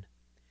Susan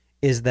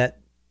is that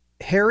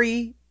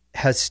Harry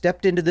has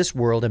stepped into this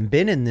world and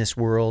been in this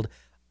world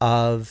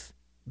of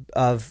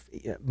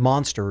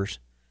monsters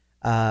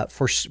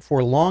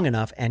for long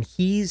enough, and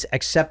he's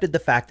accepted the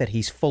fact that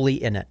he's fully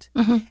in it,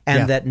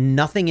 and that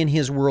nothing in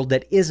his world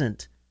that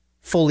isn't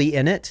fully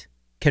in it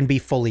can be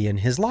fully in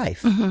his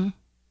life.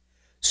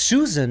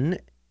 Susan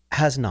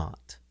has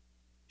not.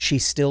 She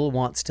still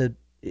wants to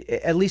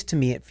at least to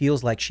me, it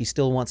feels like she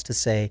still wants to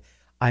say,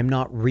 I'm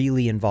not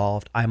really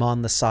involved. I'm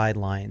on the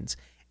sidelines,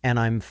 and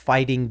I'm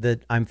fighting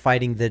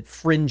the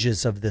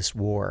fringes of this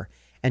war.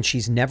 And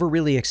she's never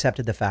really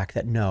accepted the fact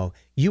that, no,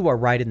 you are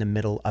right in the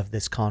middle of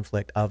this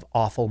conflict of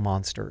awful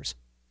monsters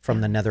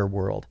from the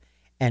netherworld.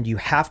 And you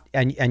have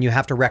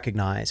to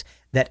recognize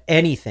that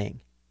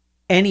anything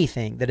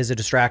that is a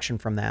distraction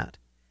from that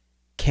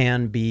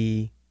can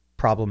be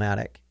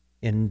problematic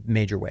in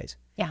major ways.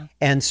 Yeah.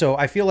 And so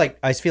I feel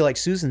like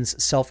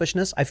Susan's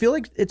selfishness, I feel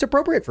like it's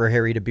appropriate for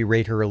Harry to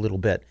berate her a little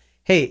bit.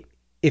 Hey,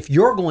 if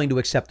you're going to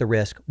accept the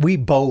risk, we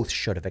both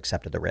should have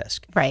accepted the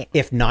risk. Right.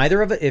 If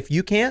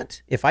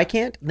I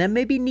can't, then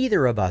maybe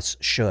neither of us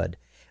should,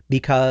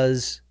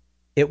 because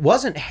it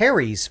wasn't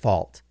Harry's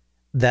fault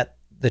that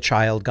the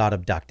child got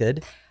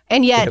abducted.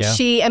 And yet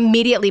she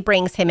immediately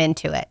brings him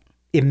into it.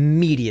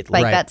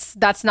 Immediately. Like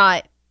that's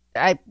not,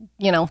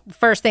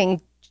 first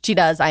thing she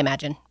does, I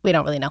imagine. We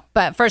don't really know.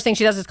 But first thing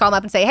she does is call him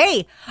up and say,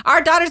 hey,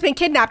 our daughter's been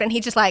kidnapped. And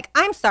he's just like,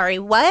 I'm sorry,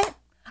 what?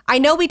 I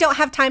know we don't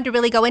have time to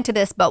really go into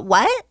this, but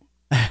what?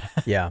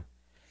 Yeah.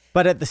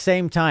 But at the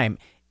same time,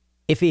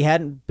 if he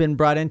hadn't been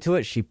brought into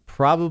it, she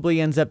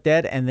probably ends up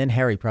dead, and then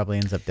Harry probably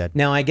ends up dead.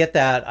 Now I get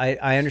that.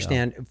 I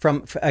understand.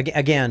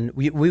 Again,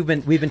 we've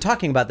been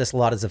talking about this a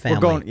lot as a family.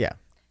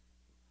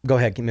 Go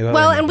ahead.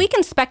 And we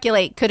can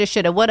speculate coulda,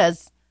 shoulda,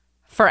 wouldas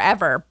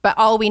forever, but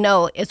all we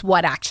know is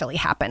what actually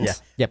happened. Yeah.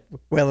 Yep.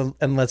 Well,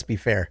 and let's be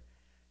fair.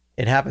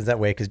 It happens that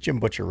way because Jim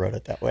Butcher wrote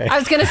it that way. I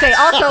was going to say,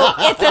 also,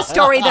 it's a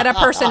story that a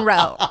person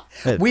wrote.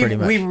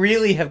 We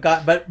really have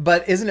got,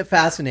 but isn't it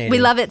fascinating? We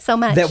love it so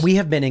much. That we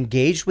have been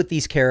engaged with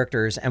these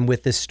characters and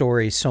with this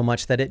story so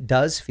much that it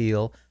does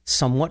feel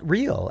somewhat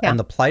real. Yeah. And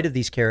the plight of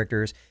these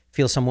characters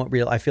feels somewhat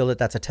real. I feel that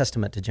that's a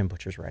testament to Jim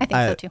Butcher's writing.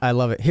 I think so too. I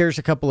love it. Here's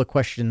a couple of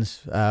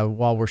questions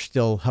while we're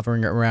still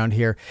hovering around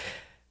here.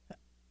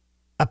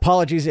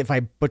 Apologies if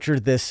I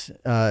butchered this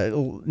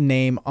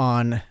name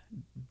on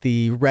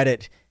the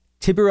Reddit.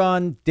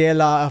 Tiburon de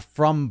la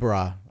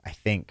Alfombra, I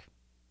think.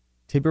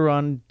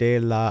 Tiburon de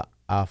la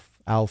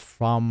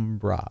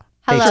Alfombra.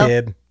 Hello.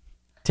 Hey,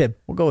 Tib.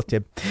 We'll go with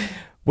Tib.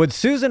 Would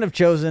Susan have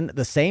chosen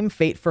the same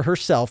fate for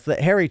herself that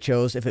Harry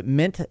chose if it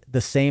meant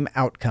the same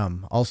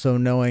outcome? Also,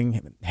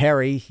 knowing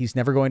Harry, he's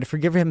never going to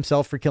forgive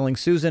himself for killing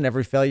Susan.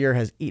 Every failure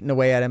has eaten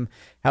away at him.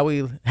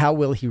 How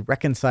will he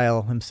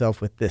reconcile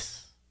himself with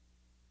this?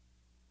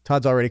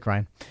 Todd's already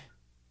crying.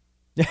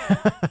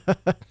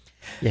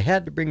 You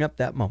had to bring up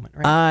that moment,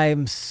 right?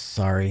 I'm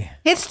sorry.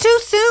 It's too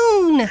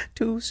soon.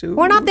 Too soon.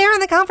 We're not there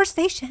in the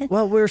conversation.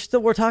 Well, we're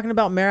talking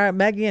about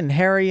Maggie and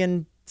Harry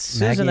and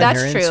Susan.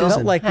 That's true. I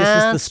felt like this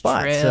is the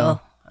spot. True.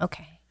 So.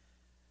 Okay.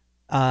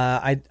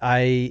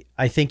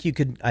 I think you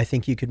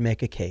could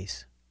make a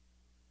case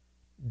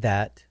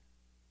that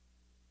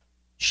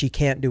she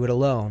can't do it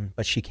alone,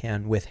 but she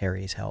can with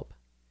Harry's help.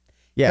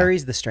 Yeah.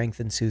 Harry's the strength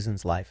in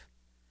Susan's life.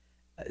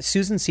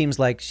 Susan seems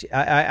like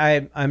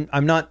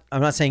I'm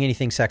not saying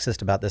anything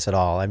sexist about this at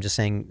all. I'm just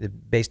saying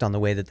based on the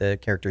way that the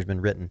character's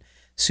been written.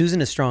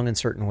 Susan is strong in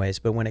certain ways,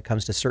 but when it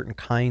comes to certain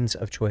kinds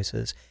of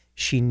choices,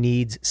 she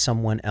needs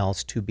someone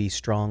else to be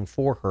strong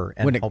for her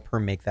and help her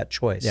make that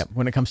choice. Yeah,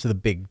 when it comes to the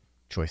big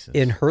choices.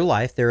 In her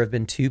life, there have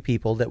been two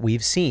people that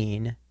we've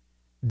seen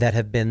that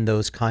have been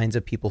those kinds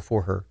of people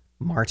for her.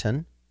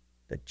 Martin,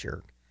 the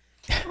jerk.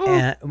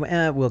 And,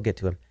 we'll get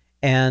to him.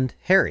 And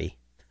Harry,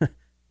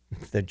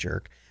 the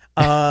jerk.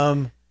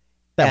 That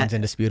one's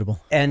indisputable.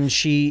 And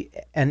she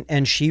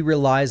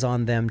relies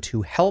on them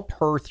to help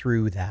her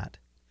through that.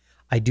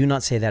 I do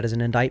not say that as an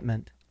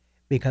indictment,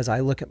 because I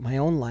look at my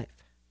own life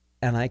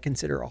and I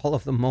consider all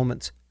of the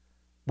moments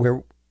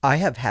where I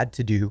have had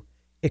to do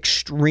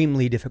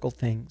extremely difficult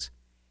things,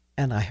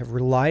 and I have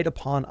relied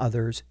upon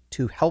others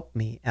to help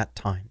me at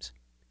times.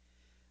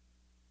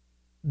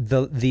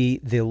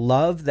 The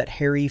love that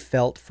Harry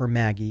felt for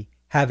Maggie,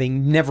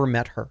 having never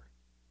met her,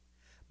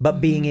 but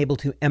being able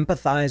to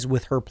empathize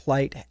with her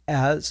plight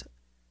as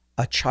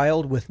a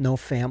child with no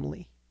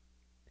family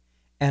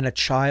and a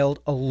child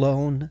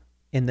alone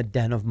in the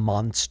den of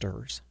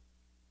monsters.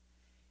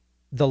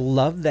 The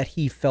love that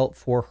he felt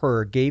for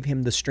her gave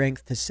him the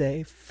strength to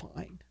say,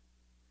 fine,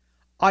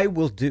 I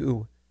will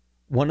do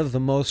one of the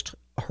most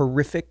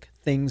horrific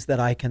things that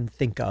I can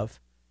think of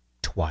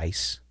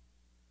twice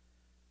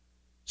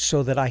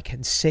so that I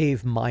can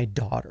save my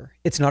daughter.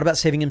 It's not about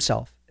saving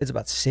himself. It's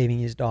about saving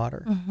his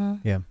daughter. Mm-hmm.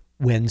 Yeah.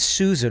 When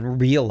Susan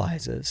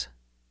realizes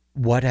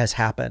what has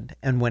happened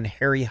and when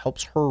Harry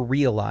helps her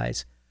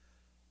realize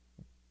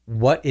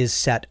what is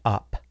set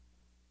up,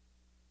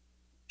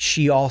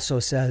 she also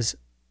says,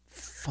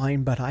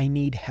 fine, but I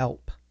need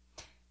help.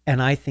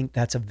 And I think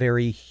that's a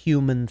very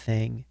human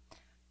thing.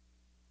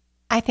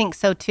 I think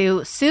so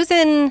too.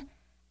 Susan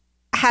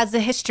has a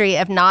history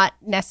of not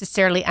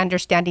necessarily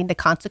understanding the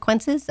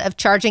consequences of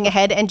charging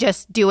ahead and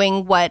just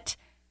doing what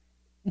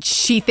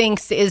she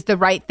thinks is the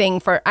right thing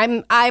for.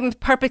 I'm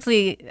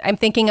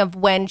thinking of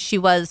when she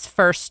was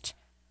first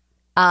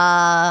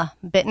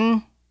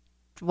bitten,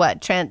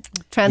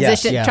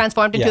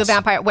 transformed into a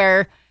vampire,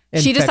 where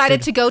She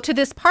decided to go to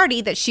this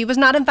party that she was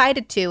not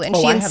invited to, and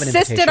she I have an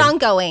insisted invitation. on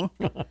going.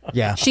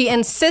 Yeah. She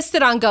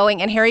insisted on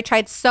going, and Harry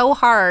tried so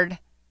hard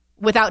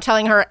without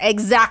telling her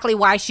exactly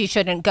why she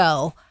shouldn't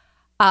go.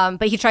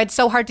 But he tried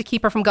so hard to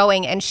keep her from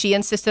going, and she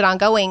insisted on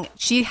going.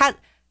 She's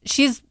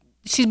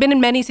been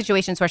in many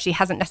situations where she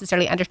hasn't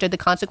necessarily understood the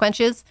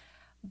consequences,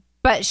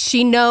 but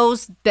she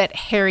knows that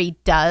Harry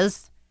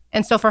does.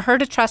 And so for her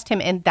to trust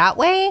him in that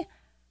way,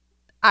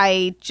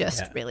 I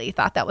just really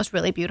thought that was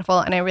really beautiful,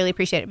 and I really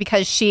appreciate it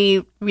because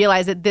she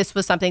realized that this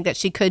was something that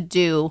she could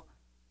do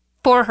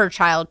for her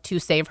child to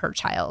save her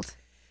child.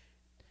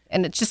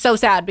 And it's just so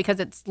sad because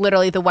it's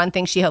literally the one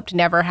thing she hoped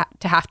never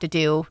to have to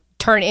do,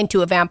 turn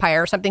into a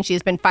vampire, something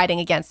she's been fighting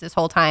against this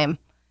whole time.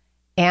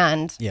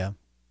 And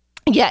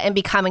and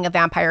becoming a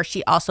vampire,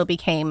 she also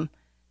became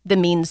the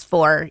means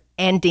for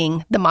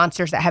ending the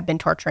monsters that have been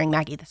torturing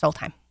Maggie this whole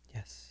time.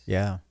 Yes.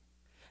 Yeah.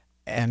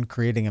 And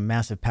creating a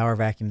massive power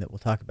vacuum that we'll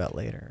talk about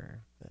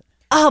later. But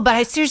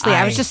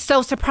I was just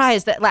so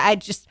surprised that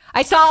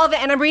I saw all of it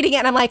and I'm reading it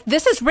and I'm like,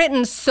 this is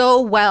written so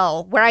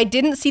well where I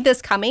didn't see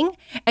this coming,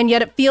 and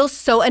yet it feels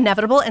so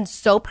inevitable and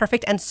so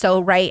perfect and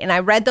so right. And I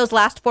read those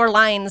last 4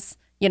 lines,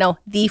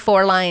 the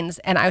 4 lines,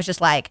 and I was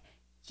just like,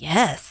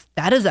 yes,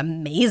 that is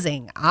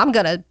amazing. I'm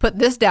going to put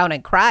this down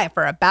and cry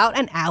for about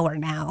an hour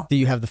now. Do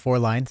you have the 4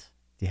 lines?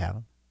 Do you have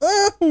them?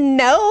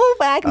 No,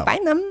 but I can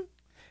find them.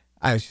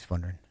 I was just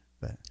wondering.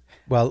 But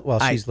While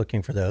she's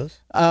looking for those.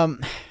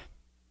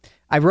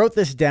 I wrote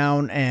this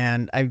down,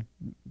 and I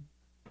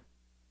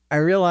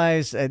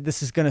realized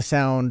this is going to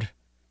sound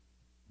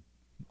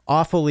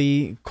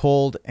awfully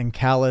cold and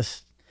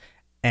callous,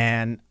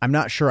 and I'm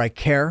not sure I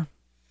care.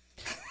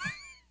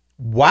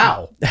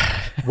 Wow.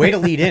 Way to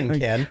lead in,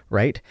 Ken.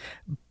 Right?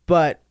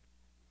 But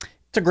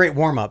it's a great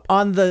warm-up.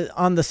 On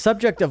the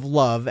subject of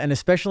love, and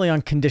especially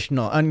on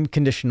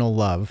unconditional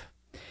love,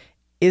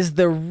 is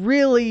there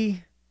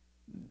really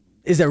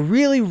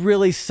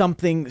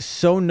something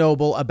so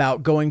noble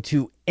about going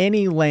to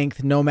any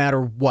length, no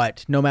matter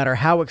what, no matter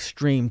how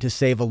extreme, to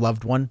save a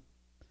loved one?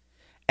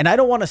 And I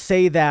don't want to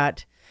say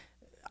that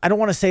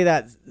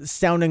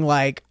sounding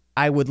like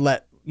I would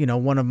let,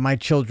 one of my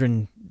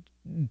children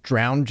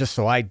drown just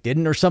so I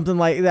didn't, or something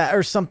like that,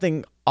 or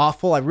something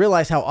awful. I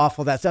realize how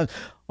awful that sounds.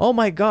 Oh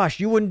my gosh,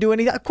 you wouldn't do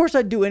anything. Of course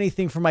I'd do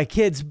anything for my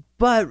kids.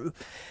 But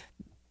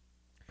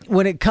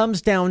when it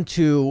comes down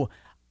to,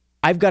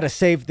 I've got to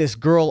save this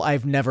girl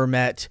I've never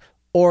met,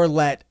 or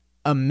let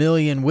a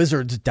million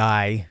wizards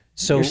die,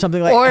 or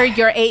something like, or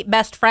your 8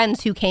 best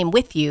friends who came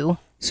with you.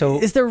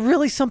 So is there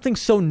really something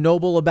so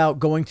noble about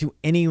going to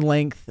any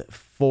length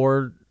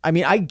for, I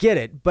mean, I get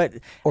it, but...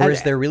 Or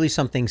is there really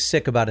something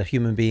sick about a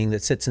human being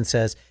that sits and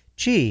says,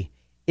 gee,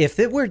 if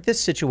it were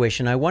this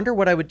situation, I wonder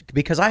what I would...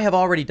 Because I have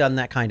already done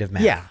that kind of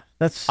math. Yeah,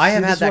 I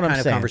have had that kind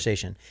of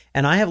conversation.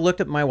 And I have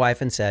looked at my wife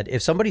and said,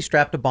 if somebody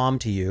strapped a bomb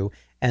to you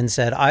and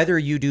said, either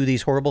you do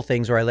these horrible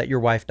things or I let your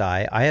wife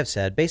die, I have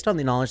said, based on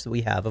the knowledge that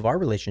we have of our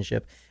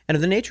relationship and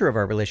of the nature of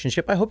our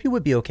relationship, I hope you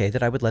would be okay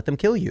that I would let them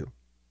kill you.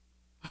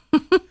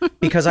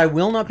 Because I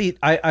will not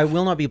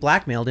be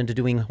blackmailed into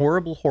doing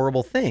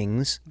horrible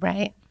things.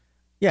 Right.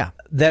 Yeah.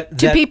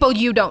 To people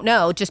you don't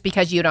know just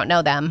because you don't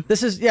know them.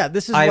 This is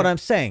what I'm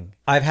saying.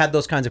 I've had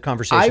those kinds of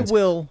conversations.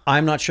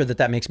 I'm not sure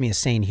that makes me a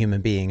sane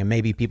human being. And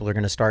maybe people are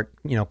going to start,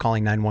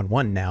 calling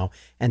 911 now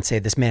and say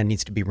this man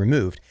needs to be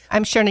removed.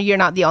 I'm sure you're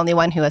not the only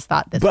one who has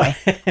thought this way.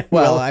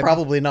 Well,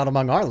 probably not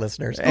among our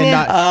listeners.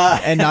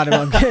 And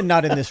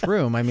not in this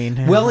room. I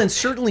mean, well, and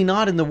certainly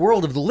not in the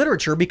world of the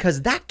literature,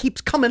 because that keeps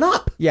coming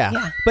up.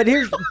 Yeah. But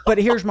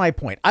here's my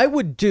point.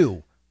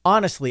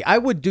 Honestly, I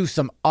would do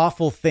some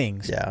awful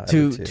things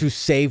to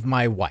save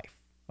my wife.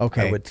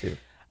 Okay. I would too.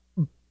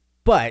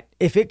 But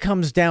if it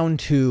comes down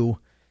to,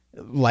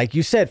 like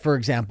you said, for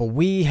example,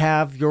 we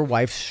have your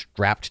wife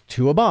strapped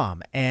to a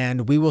bomb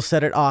and we will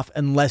set it off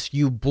unless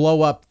you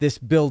blow up this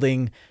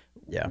building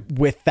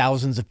with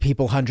thousands of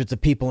people, hundreds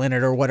of people in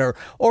it or whatever,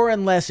 or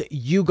unless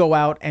you go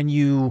out and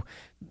you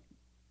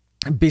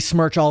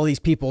besmirch all these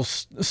people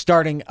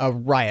starting a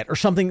riot or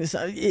something,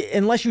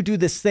 unless you do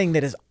this thing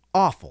that is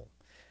awful.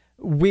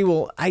 We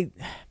will. It's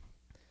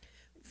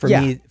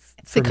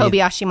the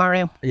Kobayashi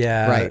Maru.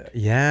 Yeah. Right.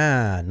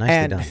 Yeah.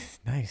 Nicely done.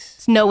 Nice.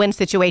 It's no-win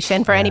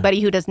situation for anybody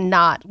who does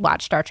not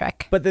watch Star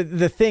Trek. But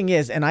the thing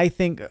is, and I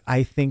think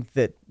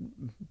that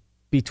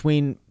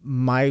between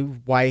my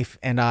wife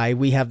and I,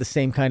 we have the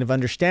same kind of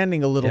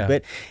understanding a little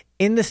bit,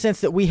 in the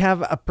sense that we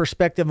have a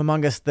perspective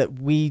among us that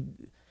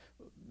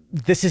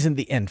this isn't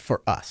the end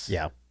for us.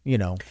 Yeah. I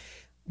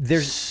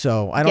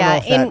don't know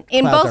if that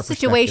in clouds our both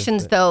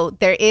situations, though,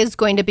 there is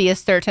going to be a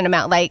certain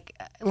amount.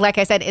 Like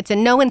I said, it's a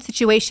no-win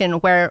situation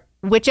where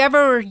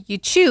whichever you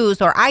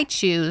choose or I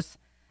choose,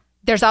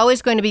 there's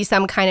always going to be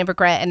some kind of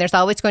regret, and there's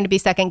always going to be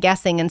second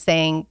guessing and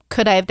saying,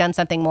 could I have done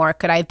something more?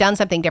 Could I have done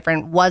something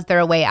different? Was there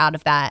a way out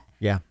of that?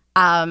 Yeah.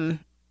 And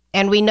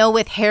we know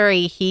with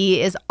Harry,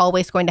 he is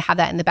always going to have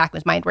that in the back of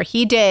his mind, where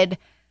he did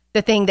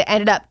the thing that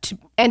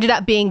ended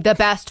up being the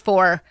best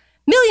for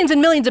millions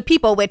and millions of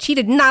people, which he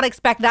did not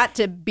expect that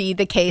to be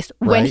the case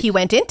when he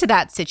went into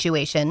that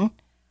situation.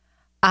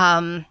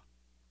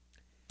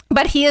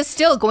 But he is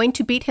still going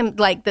to beat him.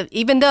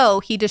 Even though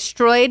he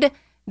destroyed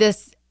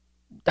this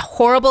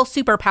horrible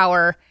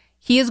superpower,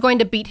 he is going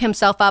to beat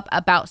himself up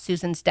about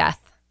Susan's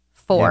death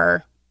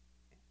for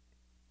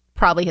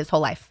probably his whole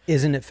life.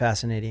 Isn't it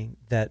fascinating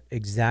that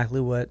exactly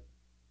what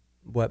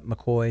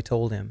McCoy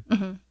told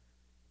him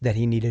that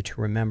he needed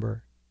to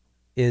remember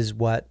is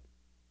what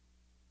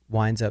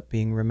winds up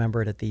being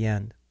remembered at the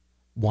end.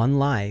 One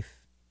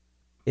life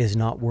is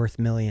not worth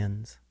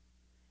millions.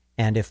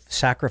 And if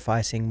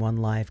sacrificing one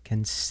life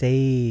can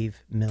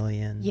save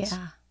millions,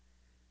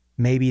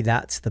 maybe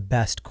that's the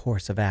best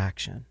course of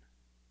action.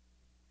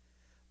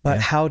 But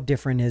how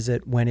different is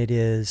it when it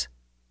is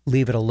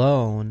leave it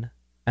alone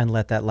and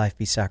let that life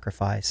be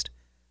sacrificed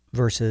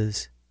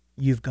versus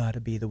you've got to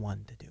be the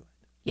one to do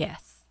it?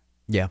 Yes.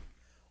 Yeah.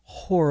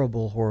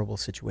 Horrible, horrible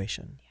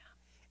situation.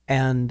 Yeah.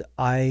 And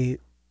I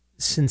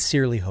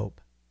sincerely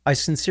hope. I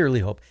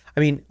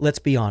mean, let's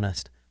be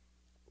honest.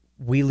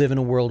 We live in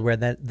a world where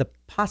the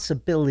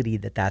possibility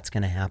that that's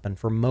going to happen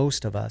for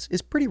most of us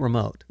is pretty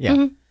remote.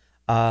 Yeah.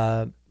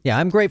 Yeah,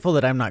 I'm grateful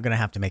that I'm not going to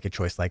have to make a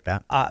choice like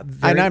that.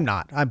 And I'm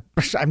not. I'm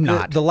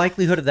not. The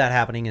likelihood of that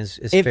happening is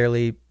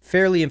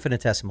fairly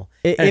infinitesimal.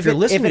 If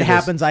it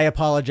happens, I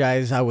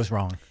apologize. I was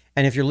wrong.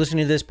 And if you're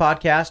listening to this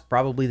podcast,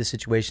 probably the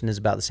situation is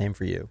about the same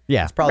for you.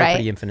 Yeah. It's probably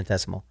pretty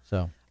infinitesimal.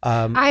 So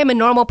I am a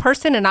normal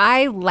person and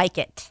I like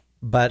it.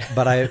 But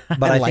I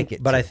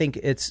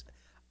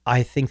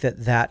think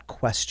that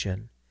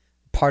question,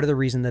 part of the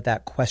reason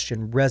that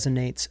question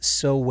resonates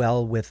so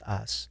well with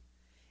us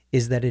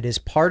is that it is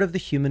part of the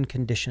human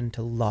condition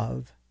to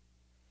love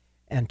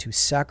and to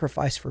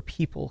sacrifice for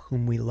people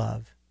whom we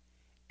love.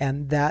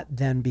 And that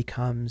then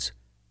becomes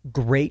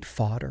great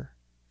fodder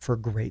for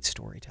great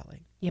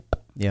storytelling.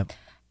 Yep.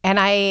 And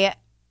I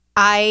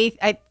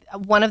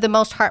one of the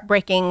most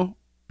heartbreaking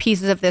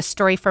pieces of this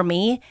story for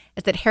me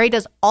is that Harry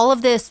does all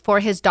of this for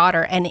his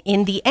daughter, and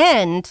in the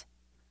end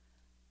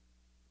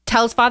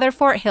tells Father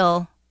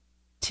Forthill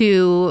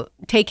to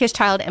take his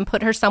child and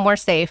put her somewhere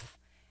safe.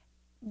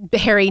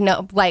 Harry,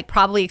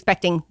 probably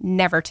expecting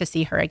never to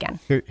see her again.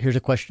 Here's a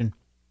question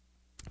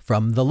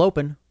from the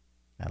Lopen.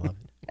 I love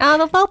it. Oh,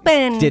 the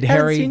Lopen. Did I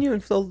Harry? haven't seen you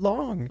in so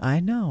long. I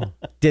know.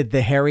 Did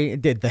Harry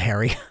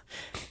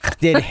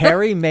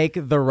make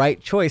the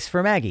right choice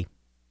for Maggie?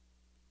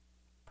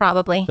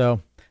 Probably.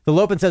 So the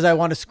Lopen says, I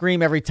want to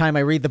scream every time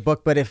I read the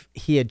book, but if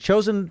he had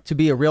chosen to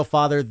be a real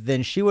father,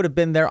 then she would have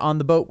been there on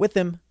the boat with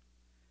him.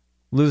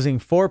 Losing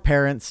 4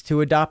 parents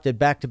to adopted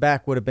back to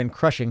back would have been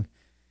crushing.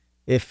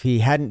 If he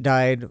hadn't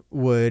died,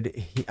 would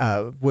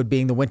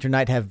being the Winter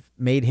Knight have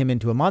made him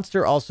into a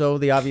monster? Also,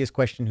 the obvious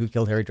question: who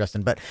killed Harry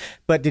Dresden? But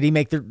did he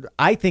make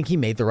I think he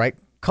made the right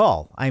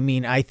call. I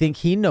mean, I think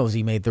he knows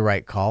he made the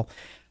right call.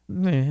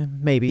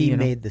 Maybe he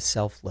made the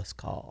selfless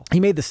call.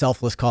 He made the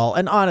selfless call,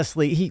 and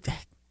honestly,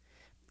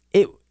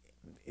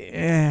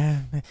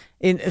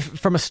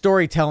 from a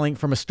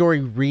story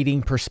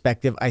reading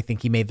perspective, I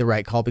think he made the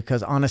right call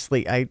because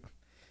honestly, I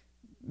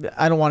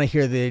don't want to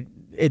hear the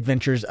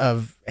adventures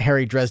of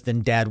Harry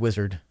Dresden, Dad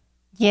Wizard.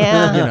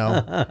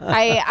 Yeah.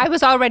 I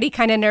was already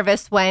kind of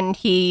nervous when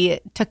he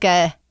took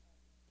a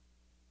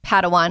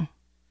Padawan.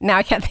 Now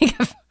I can't think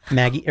of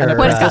Maggie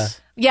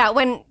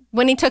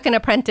when he took an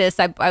apprentice.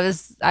 I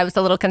was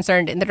a little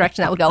concerned in the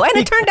direction that would go, and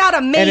it turned out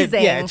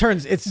amazing.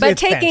 It's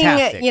taking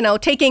fantastic.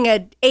 Taking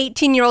a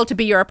 18-year-old to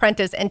be your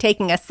apprentice and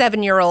taking a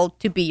 7-year-old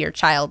to be your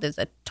child is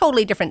a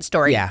totally different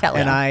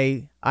storytelling.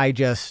 And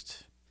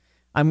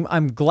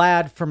I'm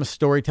glad from a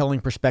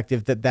storytelling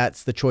perspective that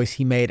that's the choice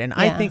he made. And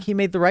I think he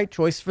made the right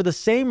choice for the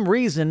same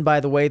reason, by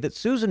the way, that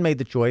Susan made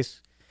the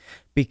choice,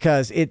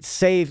 because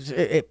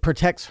it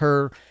protects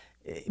her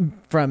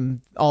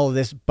from all of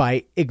this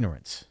by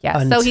ignorance.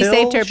 Yeah, so he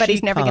saved her, but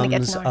he's never going to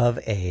get to know her. Of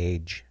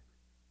age.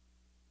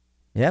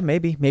 Yeah,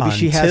 maybe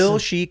until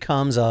she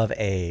comes of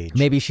age.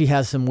 Maybe she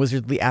has some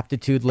wizardly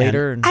aptitude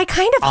later. I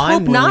kind of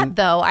hope not,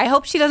 though. I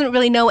hope she doesn't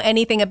really know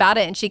anything about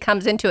it, and she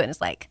comes into it and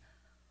is like,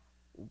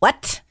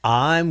 what?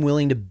 I'm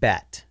willing to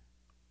bet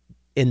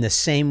in the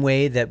same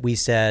way that we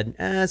said,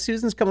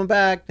 Susan's coming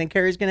back, think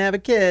Harry's going to have a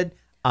kid.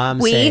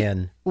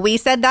 We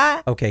said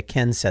that? Okay,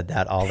 Ken said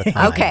that all the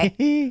time.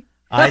 Okay.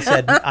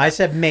 I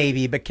said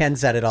maybe, but Ken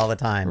said it all the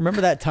time.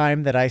 Remember that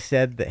time that I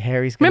said that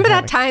Harry's going to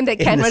Remember that time that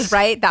Ken was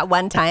right? That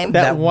one time?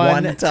 That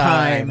one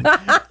time.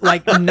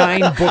 Like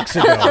 9 books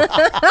ago.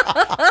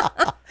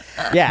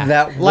 Yeah,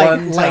 that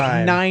one time.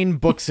 Like 9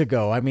 books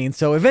ago. I mean,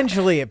 so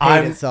eventually it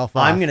paid itself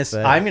off. I'm gonna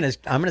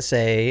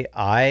say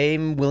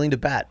I'm willing to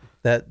bet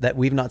that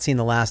we've not seen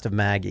the last of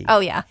Maggie.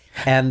 Oh yeah,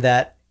 and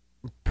that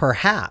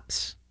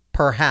perhaps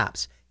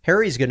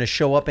Harry's going to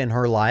show up in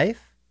her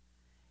life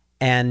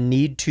and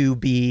need to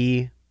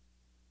be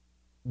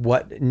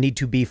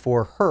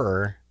for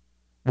her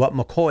what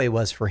McCoy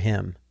was for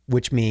him,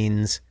 which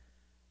means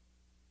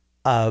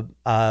a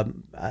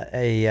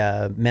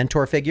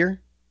mentor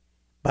figure,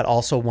 but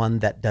also one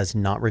that does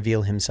not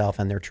reveal himself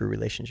and their true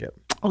relationship.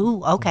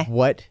 Ooh, okay.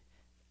 What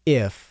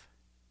if,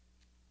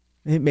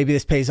 maybe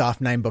this pays off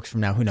 9 books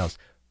from now, who knows?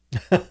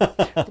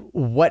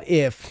 What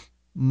if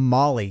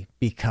Molly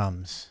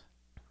becomes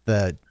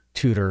the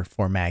tutor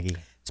for Maggie.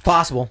 It's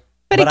possible.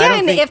 But I don't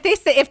again,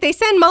 think- if they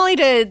send Molly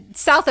to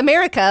South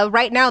America,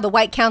 right now the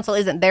White Council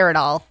isn't there at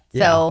all.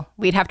 So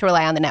we'd have to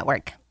rely on the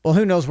network. Well,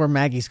 who knows where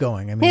Maggie's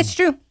going? I mean, It's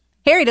true.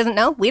 Harry doesn't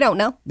know. We don't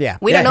know. Yeah.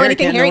 We don't know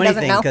anything can't Harry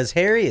doesn't know. because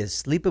Harry is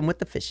sleeping with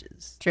the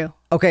fishes. True.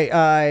 okay.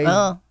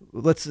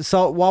 Let's.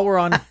 So while we're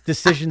on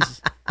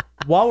decisions,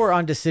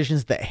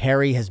 that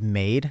Harry has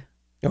made,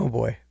 Oh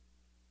boy.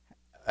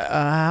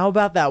 how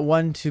about that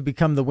one to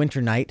become the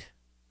Winter Knight?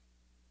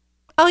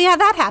 Oh, yeah,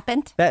 that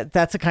happened.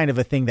 That's a kind of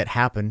a thing that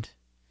happened.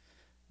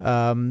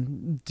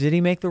 Did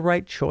he make the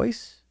right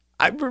choice?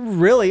 I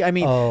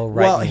mean, Oh,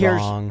 right well, and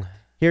wrong.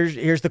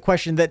 here's the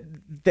question that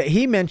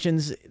he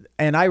mentions,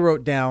 and I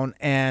wrote down,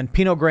 and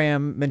Pino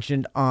Graham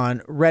mentioned on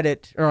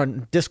Reddit or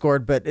on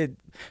Discord, but it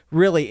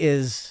really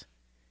is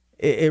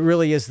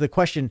the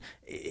question.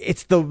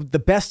 It's the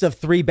best of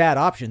three bad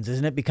options,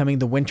 isn't it? Becoming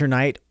the Winter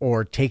Knight,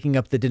 or taking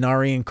up the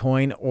Denarian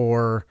coin,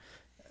 or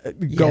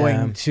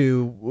going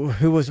to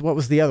what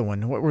was the other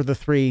one? What were the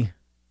three?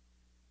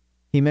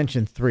 He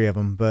mentioned three of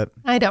them, but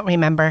I don't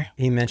remember.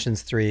 He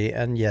mentions three,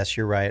 and yes,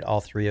 you're right.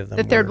 All three of them.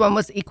 The third one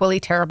was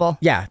equally terrible.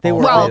 yeah, they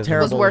were Well, all it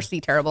terrible. was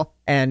worsely terrible.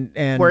 and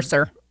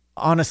Worser.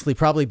 honestly,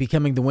 probably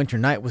becoming the Winter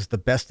Knight was the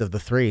best of the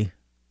three.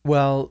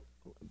 Well,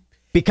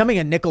 Becoming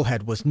a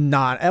Nickelhead was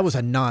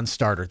a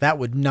non-starter. That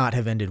would not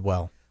have ended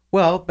well.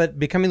 but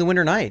becoming the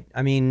Winter Knight.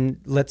 I mean,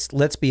 let's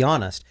be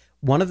honest.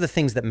 One of the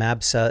things that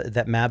Mab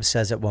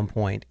says at one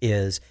point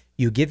is,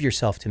 "You give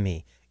yourself to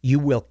me. You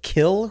will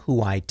kill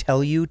who I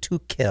tell you to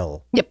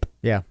kill." Yep.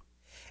 Yeah.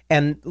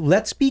 And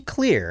let's be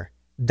clear,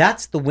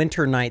 that's the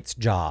Winter Knight's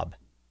job,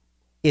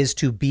 is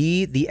to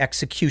be the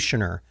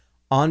executioner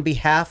on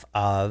behalf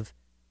of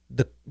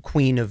the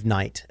Queen of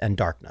Night and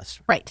Darkness.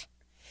 Right.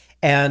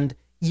 And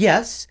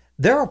yes,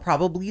 there are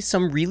probably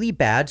some really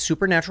bad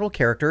supernatural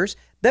characters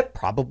that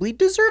probably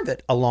deserve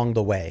it along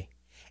the way.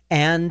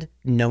 And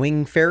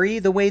knowing Fairy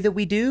the way that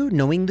we do,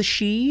 knowing the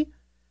she,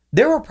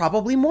 there are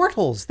probably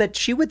mortals that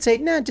she would say,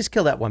 "Nah, just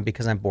kill that one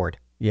because I'm bored."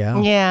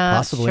 Yeah. Yeah,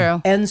 Possibly.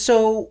 that's true. And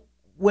so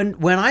when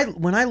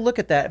I look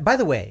at that, by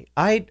the way,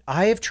 I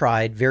have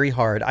tried very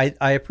hard.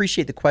 I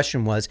appreciate the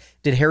question was,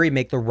 did Harry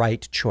make the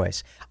right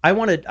choice? I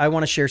want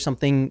to share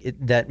something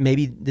that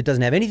maybe that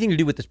doesn't have anything to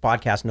do with this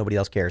podcast. Nobody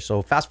else cares.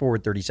 So fast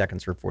forward 30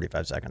 seconds or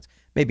 45 seconds,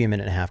 maybe a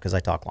minute and a half because I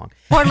talk long.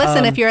 Or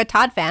listen if you're a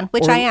Todd fan,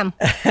 which I am.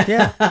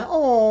 Yeah.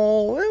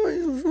 Oh, that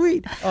was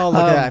sweet. Oh,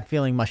 look at that. I'm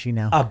feeling mushy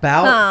now.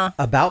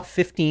 About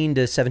 15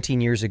 to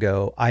 17 years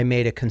ago, I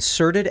made a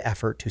concerted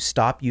effort to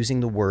stop using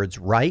the words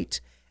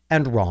right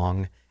and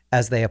wrong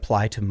as they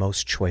apply to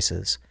most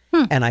choices.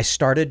 And I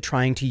started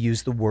trying to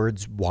use the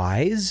words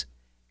wise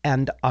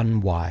and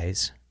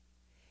unwise.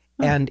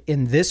 And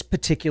in this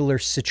particular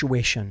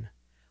situation,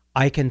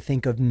 I can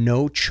think of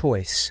no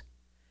choice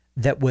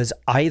that was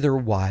either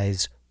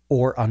wise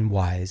or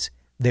unwise.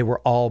 They were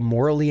all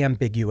morally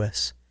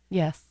ambiguous.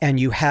 Yes. And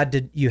you had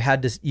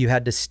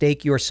to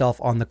stake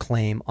yourself on the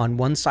claim on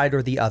one side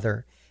or the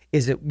other.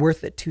 Is it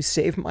worth it to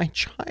save my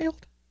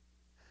child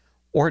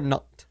or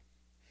not?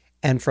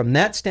 And from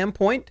that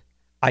standpoint,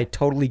 I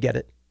totally get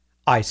it.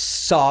 I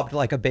sobbed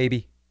like a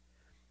baby.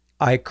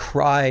 I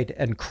cried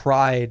and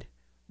cried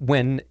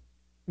when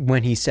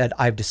he said,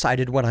 "I've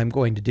decided what I'm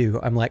going to do."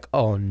 I'm like,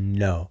 "Oh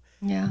no,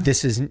 Yeah.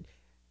 this isn't."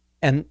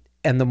 And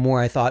the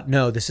more I thought,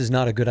 no, this is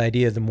not a good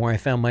idea, the more I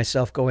found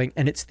myself going,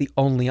 and it's the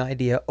only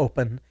idea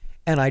open.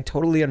 And I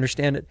totally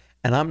understand it.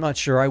 And I'm not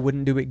sure I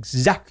wouldn't do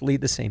exactly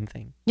the same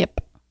thing. Yep.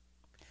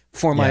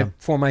 For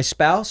my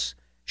spouse,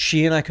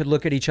 she and I could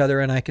look at each other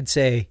and I could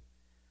say,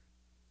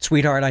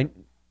 "Sweetheart,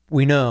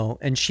 we know."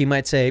 And she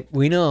might say,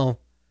 "We know."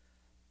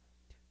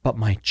 But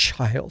my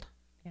child,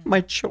 my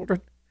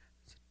children,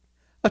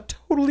 a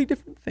totally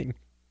different thing.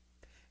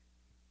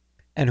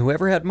 And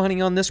whoever had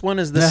money on this one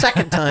is the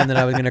second time that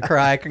I was going to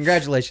cry.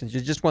 Congratulations.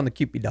 You just won the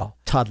Cupid doll.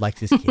 Todd likes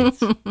his kids.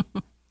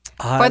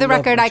 For the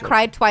record, I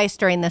cried twice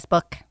during this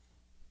book.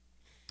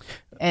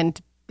 And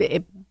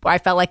I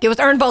felt like it was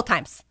earned both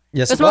times.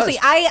 Yes, it was it mostly,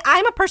 was.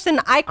 I'm a person,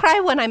 I cry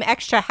when I'm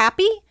extra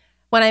happy.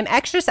 When I'm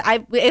extra,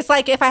 it's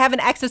like if I have an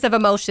excess of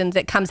emotions,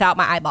 it comes out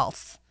my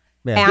eyeballs.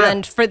 Yeah.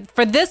 And for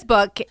this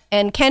book,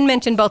 and Ken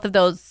mentioned both of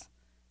those.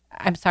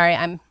 I'm sorry,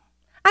 I'm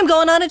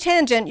going on a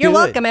tangent. You're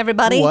welcome,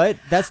 everybody. What?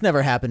 That's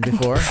never happened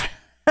before.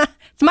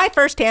 It's my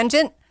first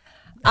tangent.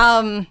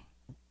 Ken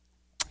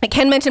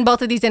mentioned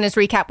both of these in his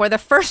recap, where the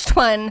first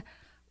one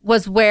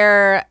was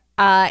where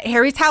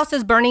Harry's house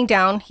is burning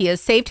down. He has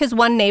saved his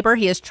one neighbor.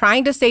 He is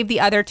trying to save the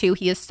other two.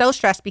 He is so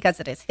stressed because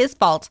it is his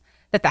fault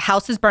that the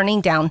house is burning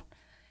down.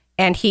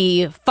 And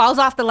he falls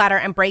off the ladder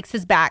and breaks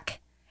his back.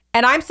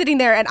 And I'm sitting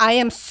there and I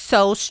am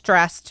so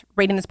stressed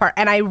reading this part.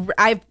 And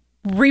I've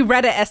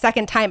reread it a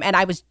second time and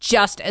I was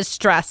just as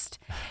stressed.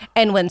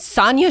 And when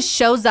Sonia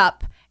shows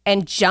up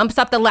and jumps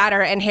up the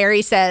ladder and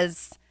Harry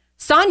says,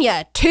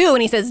 "Sonia, 2,"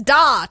 and he says,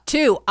 "Da,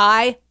 2,"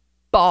 I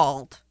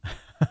bawled.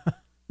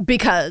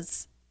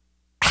 Because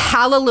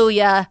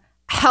hallelujah,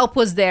 help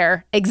was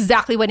there,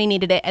 exactly when he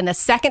needed it. And the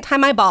second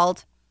time I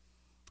bawled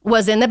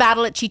was in the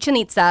battle at Chichen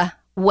Itza,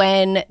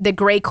 when the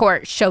Grey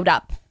Court showed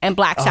up and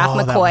Blackstaff that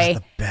was McCoy.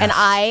 the best. And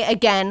I,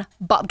 again,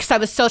 because I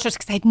was so stressed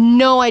because I had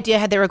no idea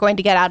how they were going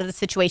to get out of the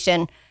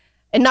situation.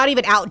 And not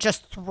even out,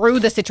 just through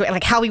the situation,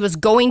 like how he was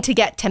going to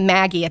get to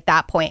Maggie at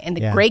that point. And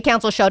the Grey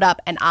Council showed up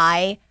and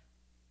I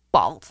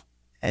bawled.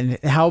 And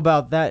how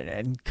about that?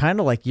 And kind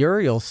of like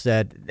Uriel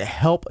said,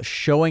 help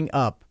showing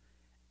up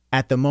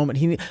at the moment.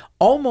 He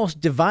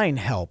almost divine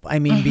help. I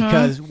mean,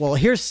 because, well,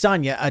 here's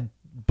Sonya, a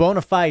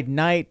bona fide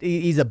knight.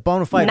 He's a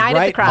bona fide Knight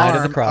right arm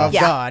of the cross. of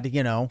God,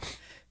 you know,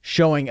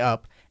 showing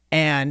up.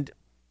 And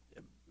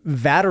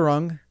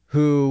Vadarung,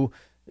 who,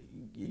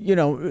 you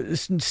know,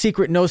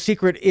 no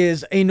secret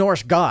is a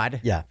Norse god.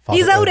 Yeah.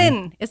 He's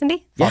Odin, isn't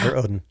he? Father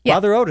Odin. Yeah.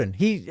 Father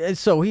Odin.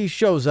 So he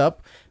shows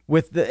up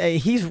with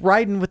he's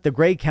riding with the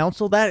Grey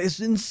Council. That is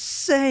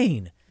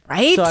insane.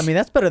 Right? So, I mean,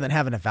 that's better than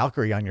having a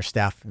Valkyrie on your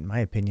staff, in my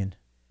opinion.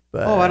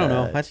 But, Oh, I don't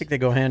know. I think they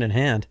go hand in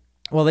hand.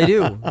 well, they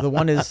do. The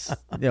one is,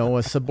 you know,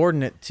 a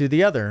subordinate to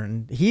the other,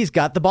 and he's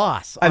got the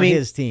boss on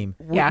his team.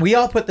 Yeah. We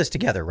all put this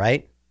together,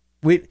 right?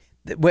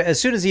 As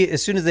soon as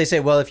they say,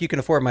 well, if you can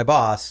afford my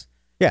boss,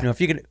 Yeah. you know,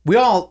 if you can, we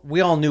all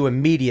knew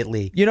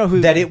immediately, You know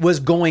who- that it was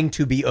going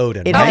to be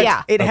Odin. It right? had,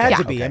 yeah. it had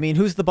Okay, to be. okay. I mean,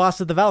 who's the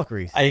boss of the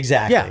Valkyries?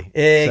 Exactly.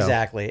 Yeah.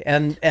 Exactly.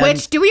 And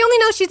Which, do we only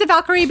know she's a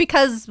Valkyrie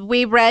because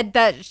we read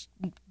that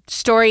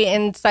story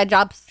in Side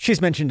Jobs?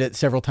 She's mentioned it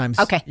several times.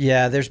 Okay.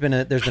 yeah, there's been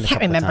a couple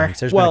remember. of times.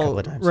 There's been a couple Well,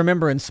 of times.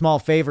 remember in Small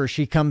Favor,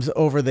 she comes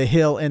over the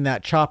hill in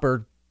that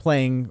chopper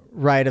playing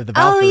Ride of the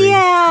Oh, Valkyries.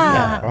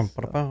 yeah.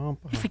 Yeah.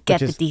 I forget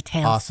Which the is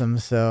details. awesome.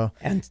 So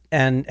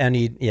And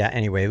he, yeah,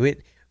 anyway,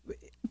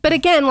 But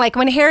again, like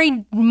when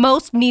Harry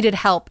most needed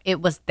help,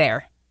 it was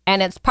there.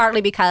 And it's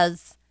partly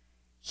because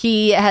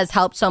he has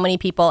helped so many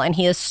people and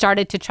he has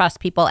started to trust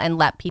people and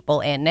let people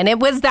in. And it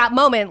was that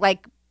moment,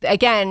 like,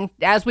 again,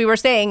 as we were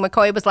saying,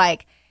 McCoy was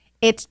like,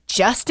 it's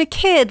just a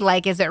kid.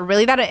 Like, is it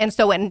really that? And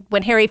so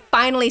when Harry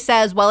finally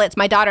says, well, it's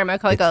my daughter,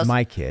 McCoy it's goes,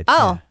 my kid.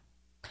 oh,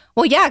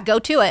 well, yeah, go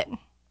to it.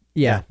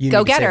 Yeah, you Go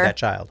need to get save her. that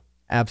child.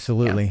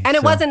 absolutely. And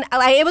it So- wasn't,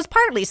 like, it was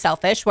partly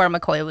selfish where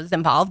McCoy was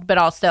involved, but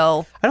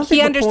also I don't he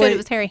think understood McCoy- it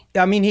was Harry.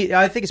 I mean,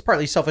 I think it's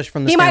partly selfish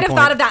from the He might have standpoint-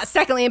 thought of that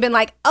secondly and been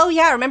like, oh,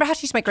 yeah, remember how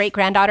she's my great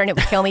granddaughter and it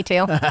would kill me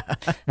too?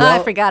 I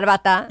forgot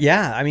about that.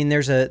 Yeah, I mean,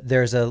 there's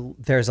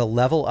a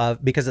level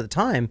of, because at the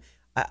time,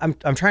 I'm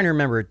trying to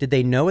remember. Did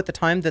they know at the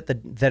time that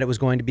it was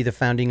going to be the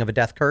founding of a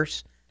death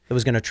curse that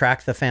was going to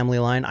track the family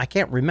line? I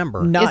can't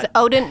remember. Not- Is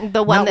Odin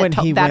the one not that when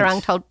he Vadarung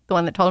went- told the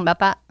one that told him about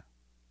that?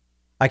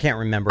 I can't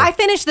remember. I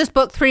finished this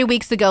book 3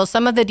 weeks ago.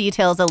 Some of the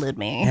details elude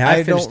me. Yeah,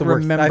 I finished don't I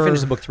remember-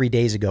 finished the book 3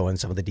 days ago, and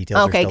some of the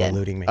details Okay, are still good.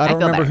 eluding me. I don't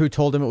feel remember better. who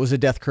told him it was a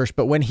death curse,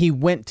 but when he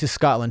went to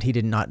Scotland, he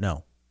did not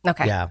know.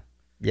 Okay.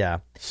 Yeah.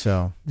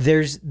 So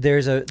There's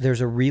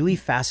a really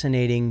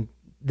fascinating,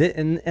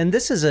 and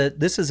this is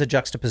a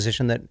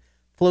juxtaposition that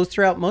flows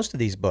throughout most of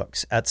these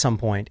books. At some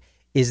point,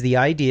 is the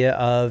idea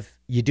of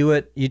you do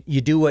what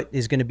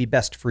is going to be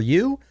best for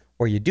you,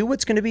 or you do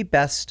what's going to be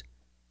best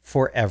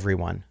for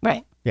everyone.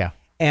 Right. yeah,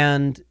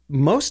 And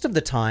most of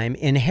the time,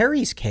 in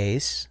Harry's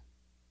case,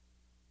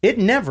 it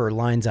never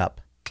lines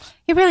up.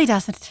 It really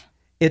doesn't.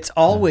 It's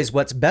always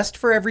what's best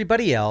for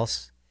everybody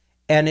else,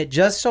 and it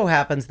just so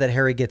happens that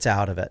Harry gets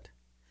out of it.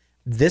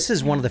 This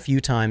is one of the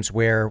few times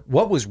where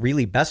what was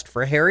really best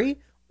for Harry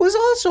was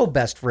also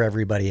best for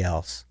everybody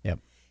else. yep.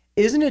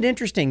 Isn't it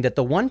interesting that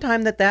the one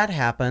time that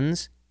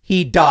happens,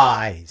 he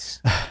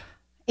dies?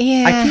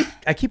 Yeah.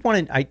 I keep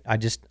wanting.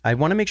 I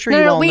want to make sure No,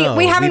 you no, all know.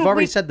 we haven't- We've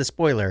already we- said the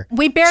spoiler.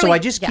 we barely- So I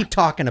just yeah. keep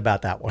talking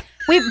about that one.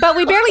 But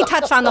we barely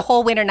touched on the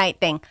whole winter night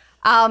thing.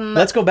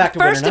 Let's go back to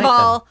First Winter of Night,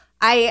 all,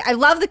 I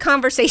love the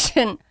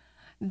conversation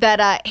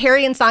that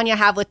Harry and Sonia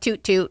have with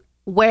Toot Toot,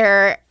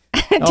 where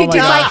Toot Toot's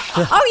gosh.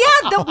 like,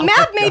 "Oh yeah, the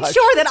map made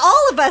sure that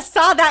all of us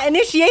saw that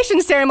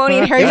initiation ceremony,"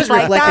 and It Harry's was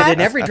like, reflected "That."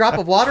 in every drop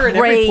of water, in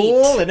every great.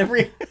 pool, and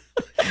every.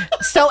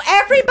 So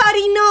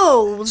everybody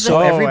knows, So Oh,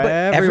 everybody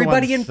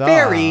everyone in saw.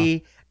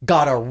 Fairy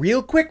got a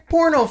real quick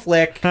porno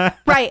flick.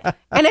 right?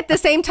 And at the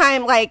same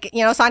time, like,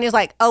 you know, Sonia's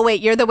like, "Oh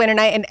wait, you're the winter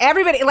night," and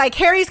everybody, like,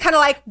 Harry's kind of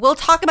like, "We'll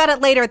talk about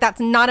it later. That's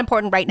not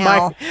important right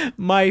now."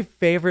 My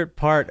favorite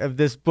part of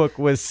this book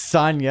was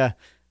Sonya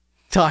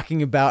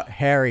talking about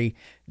Harry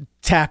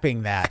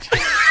tapping that.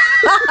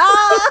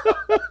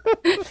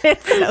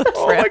 It's so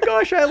Oh true. my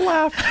gosh, I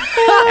laughed.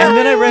 And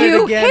then I read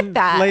You it again hit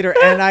that. later,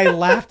 and I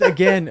laughed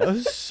again. It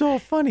was so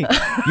funny.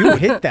 You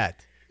hit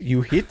that.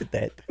 You hit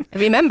that.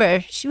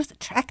 Remember, she was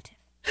attractive.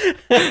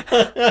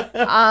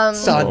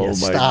 Sonia,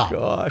 stop.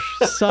 Gosh,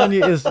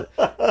 Sonya is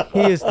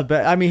the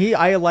best. I mean,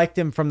 I liked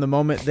him from the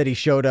moment that he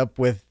showed up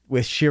with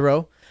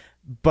Shiro,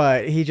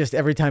 but he just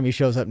every time he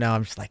shows up now,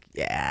 I'm just like,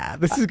 yeah,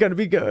 this is gonna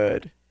be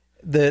good.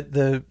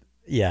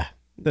 Yeah.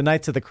 The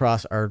Knights of the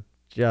Cross are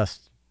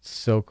just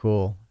so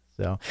cool.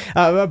 So,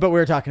 but we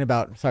were talking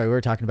about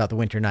the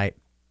Winter Night,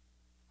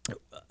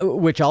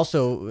 which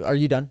also, are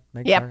you done,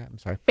 Meg? Yep. Sorry, I'm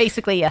sorry.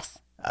 Basically, yes.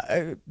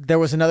 There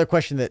was another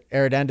question that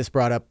Eridandis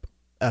brought up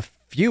a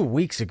few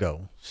weeks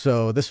ago.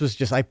 So this was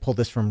just, I pulled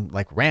this from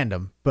like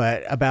random,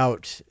 but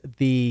about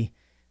the,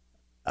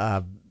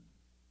 how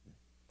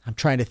I'm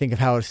trying to think of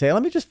how to say it.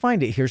 Let me just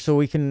find it here so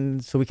we can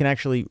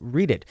actually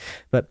read it.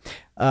 But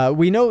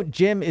we know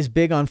Jim is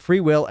big on free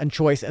will and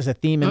choice as a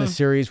theme in the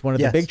series. One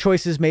of the big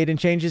choices made in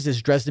Changes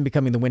is Dresden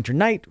becoming the Winter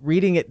Knight.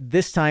 Reading it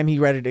this time, he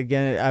read it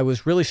again. I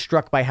was really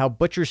struck by how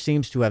Butcher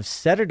seems to have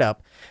set it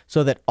up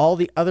so that all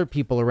the other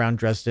people around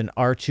Dresden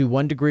are, to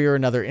one degree or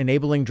another,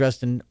 enabling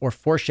Dresden or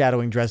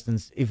foreshadowing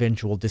Dresden's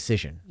eventual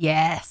decision.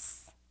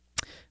 Yes.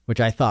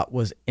 Which I thought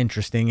was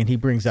interesting, and he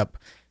brings up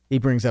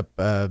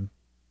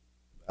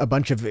a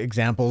bunch of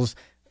examples.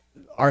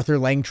 Arthur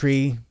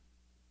Langtree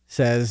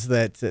says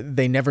that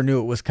they never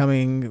knew it was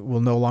coming.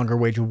 We'll no longer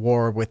wage a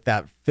war with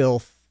that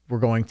filth. We're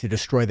going to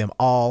destroy them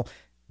all.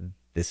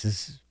 This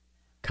is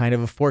kind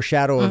of a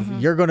foreshadow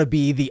of you're going to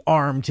be the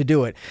arm to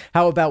do it.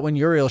 How about when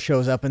Uriel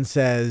shows up and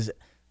says,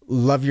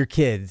 love your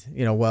kids?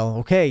 Well,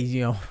 okay,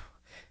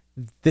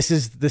 this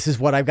is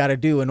what I've got to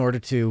do in order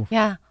to.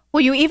 Yeah. Well,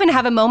 you even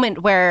have a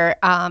moment where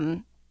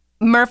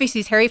Murphy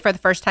sees Harry for the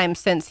first time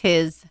since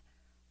his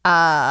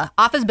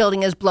office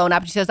building is blown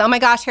up. She says, "Oh my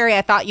gosh, Harry,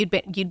 I thought you'd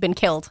been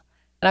killed."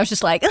 And I was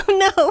just like,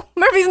 "Oh no,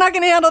 Murphy's not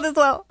going to handle this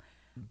well."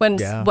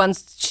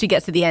 Once she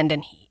gets to the end,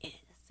 and he is.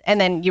 And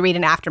then you read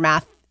an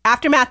aftermath.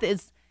 Aftermath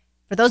is,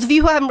 for those of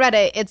you who haven't read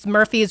it, it's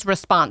Murphy's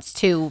response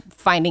to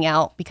finding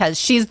out, because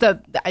she is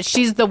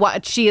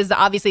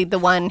obviously the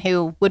one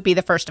who would be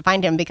the first to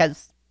find him,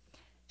 because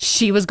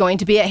she was going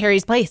to be at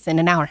Harry's place in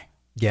an hour.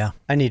 Yeah,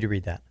 I need to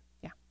read that.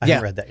 I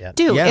haven't read that yet.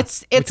 Dude,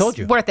 it's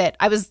worth it.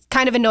 I was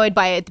kind of annoyed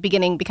by it at the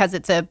beginning because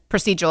it's a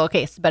procedural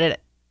case, but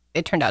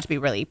it turned out to be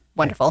really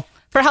wonderful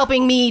for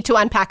helping me to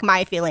unpack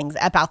my feelings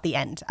about the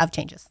end of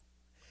Changes.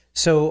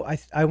 So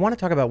I want to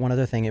talk about one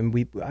other thing, and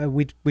we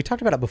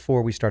talked about it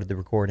before we started the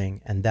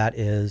recording, and that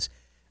is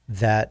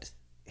that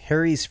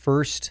Harry's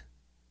first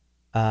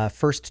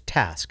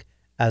task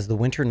as the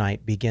Winter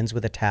Knight begins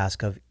with a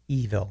task of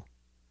evil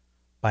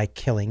by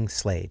killing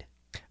Slade.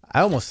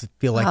 I almost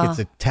feel like it's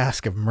a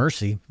task of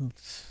mercy.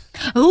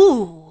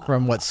 Ooh.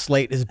 From what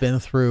Slate has been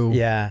through.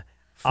 Yeah.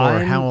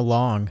 For how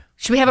long?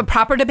 Should we have a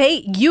proper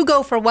debate? You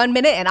go for 1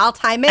 minute and I'll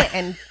time it.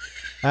 And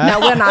no,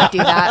 we'll not do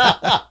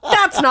that.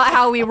 That's not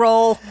how we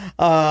roll.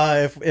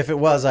 If it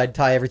was, I'd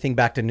tie everything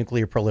back to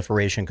nuclear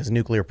proliferation, because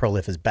nuclear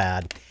prolif is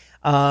bad.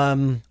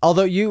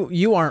 Although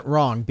you aren't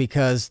wrong,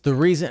 because the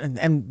reason,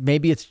 and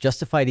maybe it's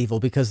justified evil,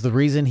 because the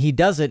reason he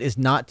does it is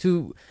not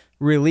to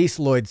release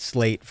Lloyd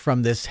Slate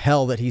from this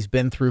hell that he's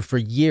been through for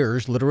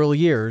years, literal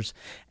years.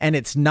 And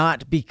it's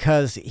not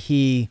because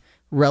he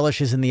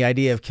relishes in the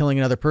idea of killing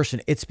another person.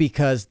 It's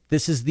because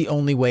this is the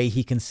only way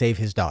he can save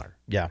his daughter.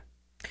 Yeah.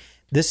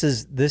 This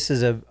is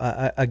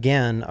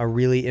again, a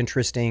really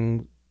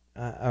interesting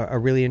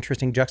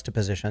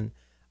juxtaposition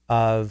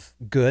of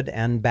good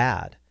and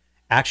bad.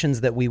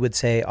 Actions that we would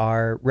say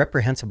are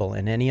reprehensible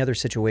in any other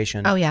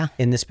situation. Oh, yeah.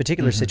 In this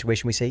particular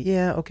situation, we say,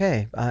 yeah,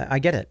 okay, I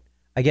get it.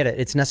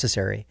 It's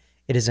necessary.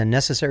 It is a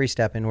necessary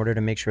step in order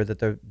to make sure that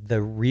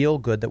the real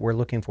good that we're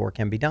looking for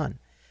can be done.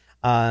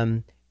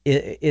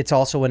 It's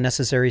also a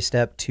necessary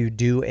step to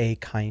do a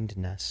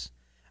kindness.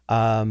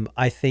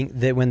 I think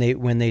that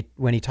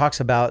when he talks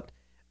about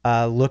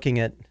looking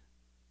at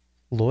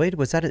Lloyd,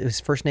 was that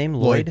his first name?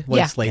 Lloyd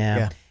Yeah. Slate.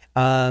 Yeah.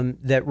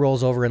 That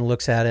rolls over and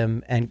looks at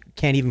him and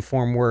can't even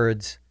form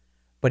words,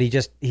 but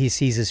he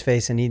sees his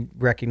face and he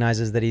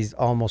recognizes that he's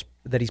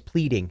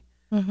pleading.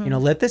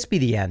 Let this be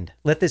the end.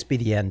 Let this be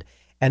the end.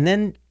 And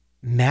then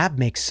Mab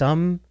makes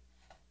some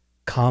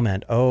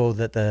comment,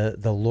 that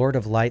the Lord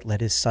of Light let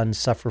his son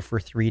suffer for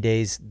 3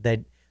 days, that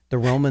the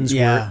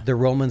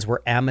Romans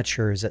were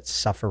amateurs at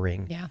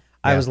suffering. Yeah.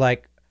 I was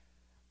like,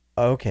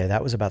 okay,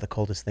 that was about the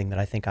coldest thing that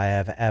I think I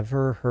have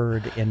ever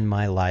heard in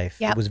my life.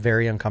 Yep. It was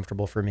very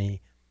uncomfortable for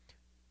me.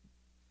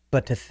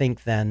 But to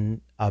think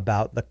then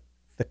about the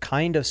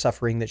kind of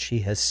suffering that she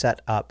has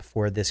set up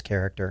for this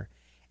character,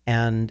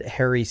 and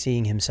Harry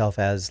seeing himself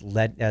as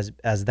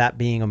that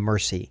being a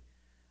mercy.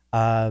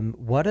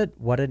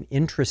 What an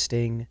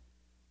interesting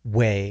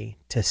way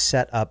to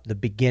set up the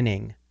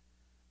beginning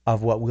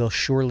of what will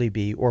surely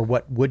be, or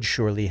what would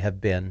surely have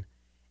been,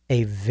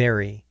 a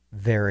very,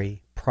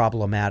 very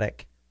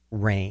problematic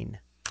reign.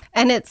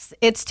 And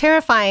it's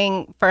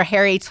terrifying for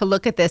Harry to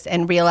look at this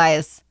and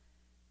realize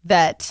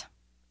that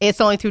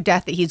it's only through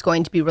death that he's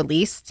going to be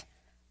released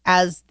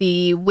as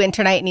the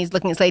Winter Knight, and he's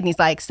looking at Slade and he's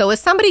like, so is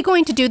somebody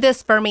going to do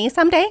this for me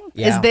someday?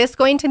 Yeah. Is this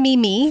going to be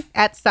me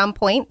at some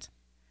point?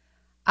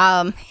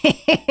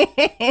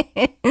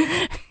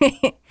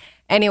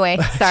 Anyway,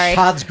 sorry.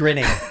 Todd's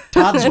grinning.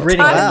 Todd's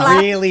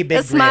really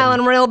big.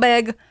 Smiling real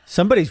big.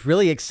 Somebody's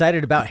really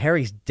excited about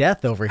Harry's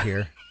death over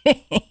here.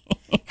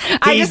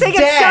 I just think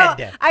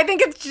dead.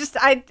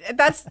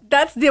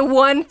 that's the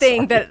one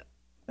thing that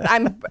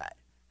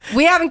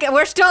we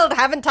still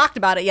haven't talked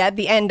about it yet at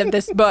the end of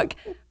this book,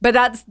 but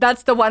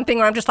that's the one thing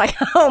where I'm just like,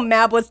 oh,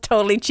 Mab was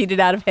totally cheated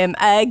out of him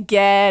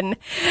again.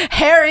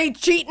 Harry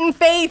cheating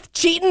Faith,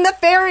 cheating the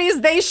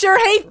fairies. They sure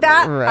hate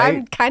that. Right.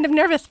 I'm kind of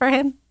nervous for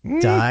him.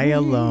 Die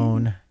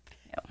alone.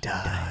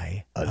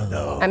 Die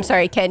alone. I'm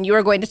sorry, Ken, you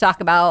were going to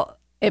talk about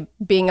it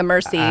being a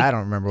mercy. I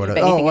don't remember what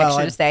it was. Anything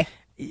extra to say?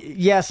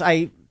 Yes,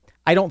 I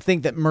I don't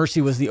think that mercy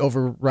was the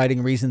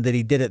overriding reason that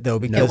he did it, though,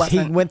 because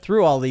he went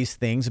through all these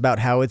things about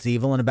how it's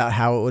evil and about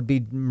how it would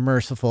be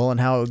merciful and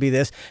how it would be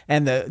this.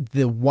 And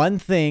the one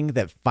thing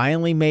that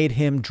finally made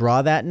him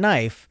draw that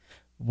knife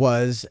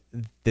was,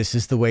 this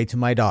is the way to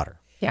my daughter.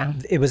 Yeah.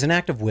 It was an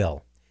act of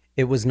will.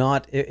 It was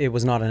not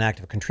an act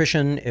of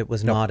contrition. It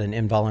was not an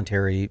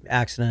involuntary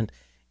accident.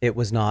 It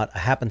was not a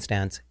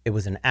happenstance. It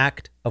was an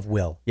act of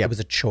will. It was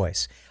a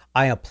choice.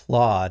 I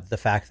applaud the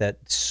fact that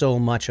so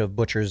much of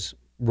Butcher's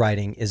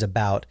writing is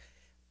about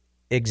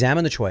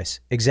examine the choice,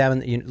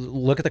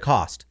 look at the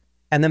cost,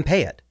 and then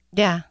pay it.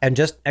 Yeah. And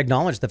just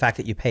acknowledge the fact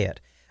that you pay it.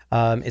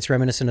 It's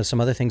reminiscent of some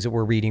other things that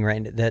we're reading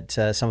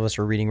some of us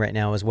are reading right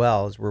now as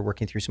well, as we're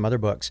working through some other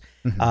books.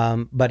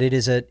 But it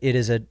is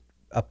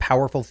a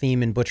powerful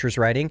theme in Butcher's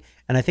writing,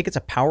 and I think it's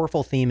a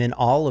powerful theme in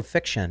all of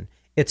fiction.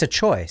 It's a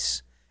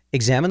choice.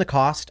 Examine the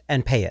cost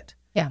and pay it.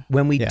 Yeah.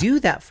 When we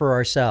do that for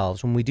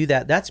ourselves, when we do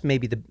that, that's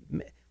maybe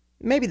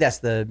that's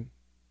the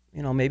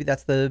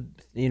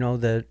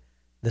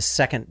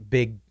second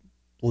big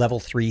level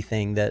 3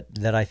 thing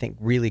that I think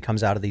really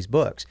comes out of these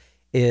books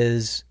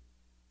is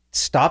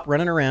stop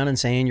running around and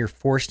saying you're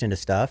forced into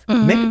stuff.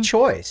 Make a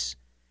choice.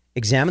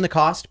 Examine the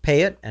cost,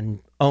 pay it, and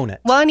own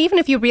it. Well, and even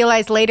if you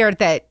realize later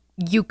that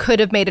you could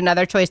have made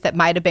another choice that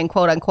might have been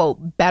quote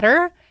unquote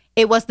better,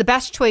 it was the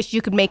best choice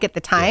you could make at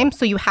the time.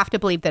 So you have to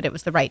believe that it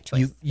was the right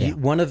choice.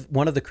 One of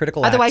the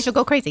critical Otherwise you'll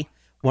go crazy.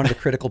 One of the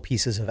critical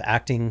pieces of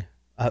acting,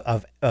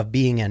 of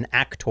being an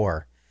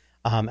actor,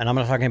 and I'm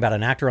not talking about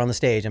an actor on the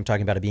stage, I'm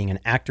talking about it being an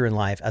actor in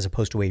life as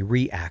opposed to a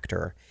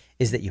reactor,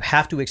 is that you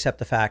have to accept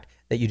the fact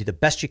that you do the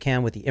best you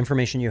can with the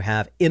information you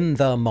have in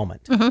the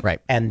moment. Right.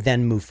 And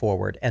then move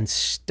forward and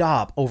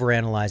stop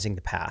overanalyzing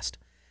the past.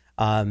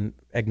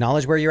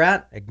 Acknowledge where you're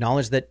at,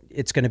 acknowledge that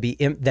it's going to be,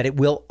 that it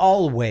will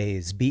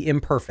always be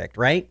imperfect,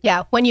 right?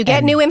 Yeah. When you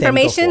get new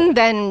information,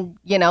 then,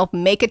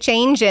 make a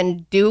change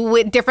and do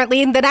it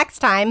differently the next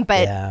time.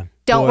 But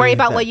don't worry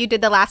about what you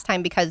did the last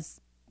time, because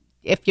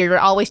if you're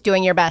always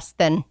doing your best,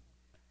 then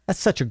that's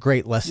such a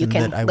great lesson you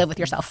can that live with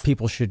yourself.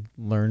 People should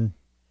learn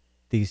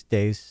these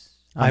days.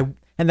 And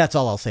that's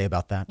all I'll say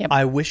about that. Yep.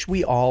 I wish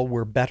we all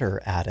were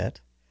better at it.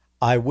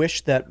 I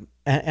wish that,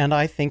 and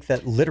I think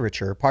that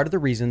literature, part of the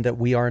reason that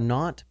we are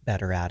not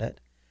better at it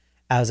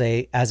as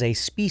a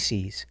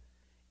species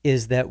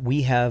is that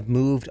we have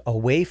moved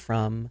away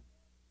from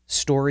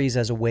stories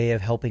as a way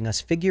of helping us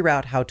figure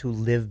out how to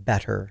live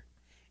better,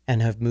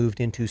 and have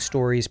moved into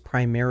stories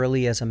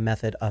primarily as a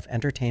method of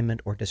entertainment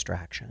or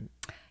distraction.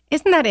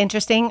 Isn't that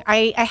interesting?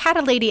 I had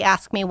a lady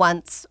ask me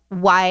once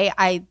why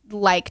I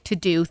like to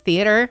do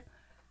theater.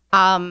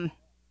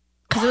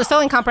 Because it was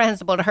so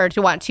incomprehensible to her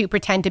to want to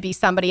pretend to be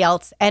somebody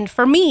else. And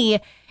for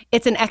me,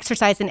 it's an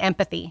exercise in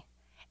empathy.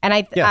 And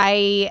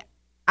I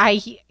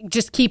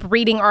just keep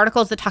reading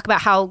articles that talk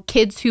about how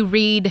kids who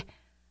read,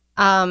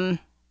 the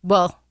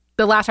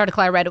last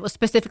article I read, it was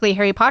specifically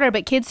Harry Potter,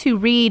 but kids who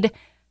read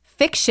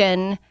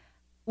fiction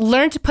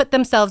learn to put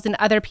themselves in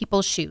other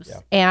people's shoes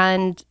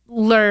and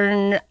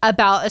learn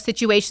about a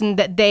situation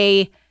that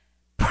they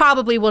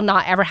probably will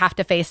not ever have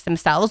to face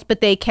themselves,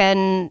 but they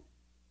can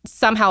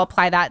somehow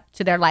apply that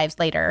to their lives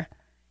later.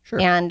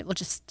 Sure. And will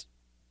just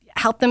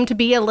help them to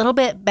be a little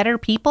bit better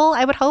people,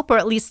 I would hope, or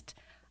at least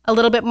a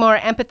little bit more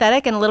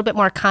empathetic and a little bit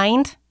more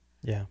kind.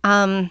 Yeah.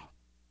 And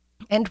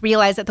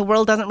realize that the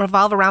world doesn't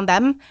revolve around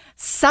them.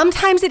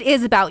 Sometimes it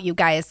is about you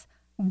guys,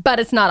 but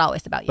it's not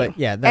always about you. But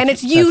yeah, and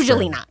it's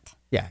usually not.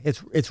 Yeah,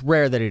 it's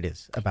rare that it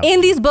is about in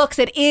you. these books.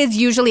 It is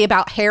usually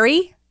about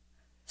Harry.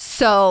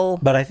 So,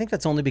 but I think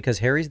that's only because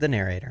Harry's the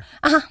narrator.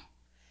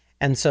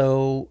 And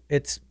so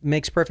it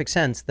makes perfect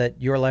sense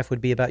that your life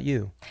would be about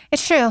you.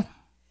 It's true.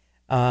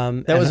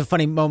 That was a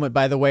funny moment,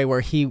 by the way,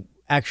 where he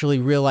actually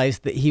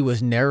realized that he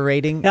was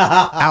narrating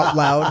out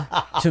loud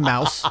to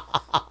Mouse.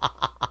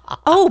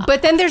 Oh,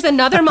 but then there's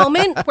another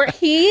moment where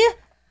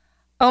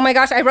oh my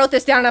gosh, I wrote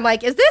this down and I'm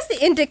like, is this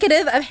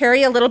indicative of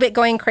Harry a little bit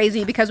going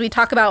crazy? Because we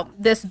talk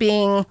about this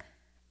being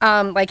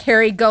like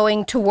Harry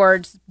going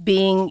towards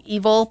being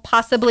evil,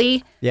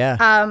 possibly. Yeah.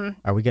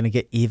 Are we going to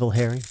get evil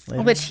Harry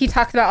later? Which he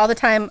talks about all the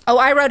time. Oh,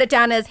 I wrote it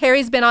down as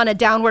Harry's been on a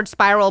downward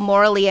spiral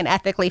morally and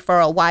ethically for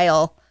a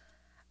while.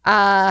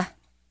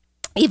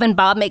 Even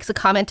Bob makes a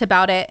comment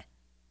about it.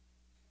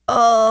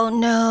 Oh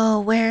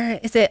no, where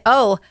is it?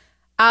 Oh,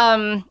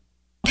 my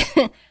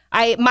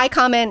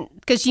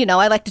comment, because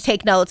I like to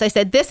take notes. I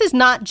said, this is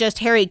not just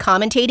Harry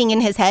commentating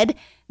in his head.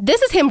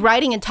 This is him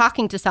writing and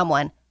talking to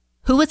someone.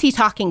 Who was he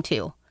talking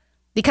to?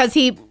 Because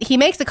he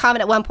makes a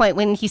comment at one point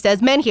when he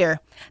says, menhir.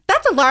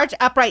 That's a large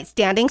upright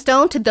standing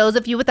stone to those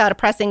of you without a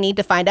pressing need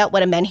to find out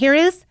what a menhir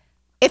is.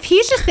 If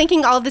he's just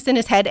thinking all of this in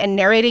his head and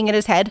narrating in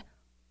his head,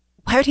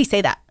 why would he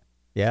say that?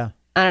 Yeah.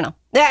 I don't know.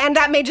 And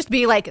that may just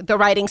be like the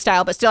writing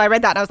style, but still I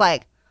read that and I was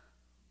like,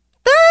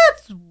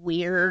 that's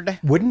weird.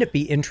 Wouldn't it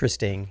be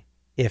interesting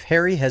if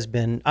Harry has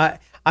been,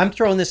 I'm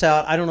throwing this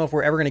out. I don't know if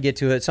we're ever going to get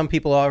to it. Some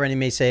people already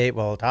may say,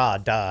 well,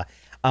 duh.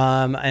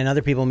 And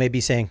other people may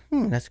be saying,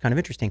 that's kind of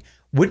interesting.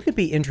 Wouldn't it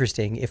be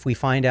interesting if we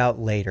find out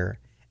later,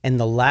 And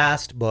the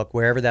last book,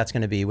 wherever that's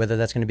going to be, whether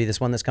that's going to be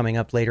this one that's coming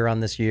up later on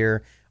this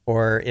year,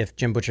 or if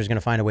Jim Butcher's going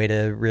to find a way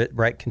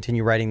to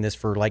continue writing this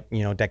for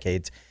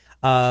decades.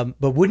 But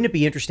wouldn't it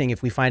be interesting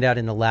if we find out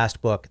in the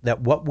last book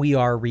that what we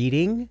are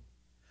reading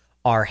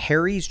are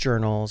Harry's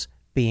journals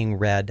being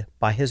read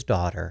by his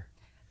daughter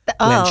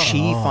when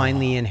she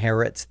finally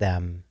inherits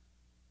them?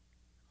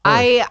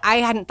 I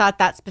hadn't thought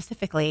that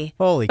specifically.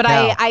 Holy but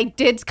cow. I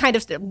did kind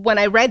of, when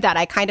I read that,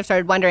 I kind of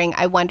started wondering,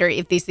 I wonder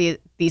if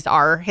these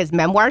are his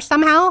memoirs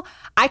somehow.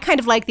 I kind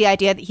of like the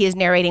idea that he is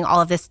narrating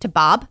all of this to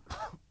Bob,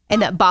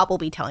 and that Bob will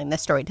be telling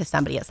this story to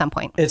somebody at some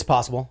point. It's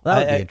possible. That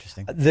would be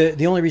interesting.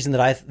 The only reason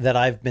that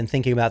I've been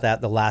thinking about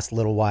that the last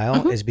little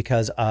while is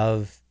because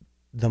of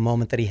the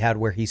moment that he had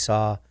where he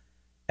saw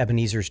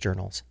Ebenezer's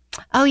journals.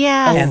 Oh,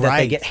 yeah. And that they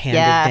right. get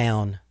handed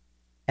down.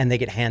 And they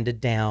get handed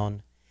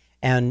down.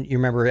 And you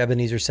remember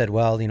Ebenezer said,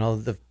 well,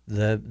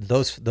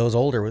 those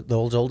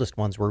oldest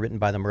ones were written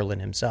by the Merlin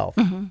himself.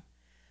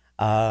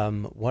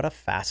 What a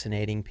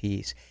fascinating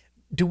piece.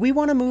 Do we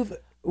want to move?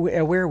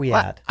 Where are we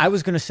at? I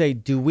was going to say,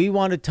 do we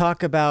want to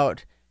talk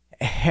about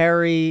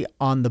Harry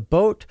on the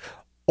boat,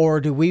 or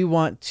do we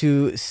want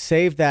to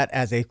save that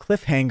as a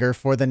cliffhanger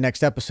for the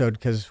next episode?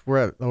 Because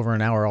we're at over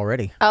an hour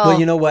already. Oh, well,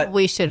 you know what?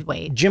 We should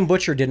wait. Jim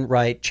Butcher didn't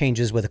write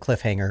Changes with a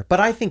cliffhanger, but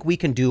I think we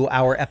can do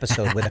our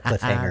episode with a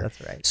cliffhanger.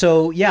 That's right.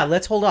 So yeah,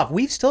 let's hold off.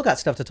 We've still got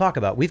stuff to talk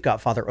about. We've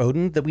got Father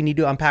Odin that we need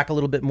to unpack a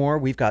little bit more.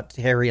 We've got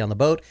Harry on the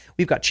boat.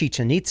 We've got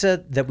Chichen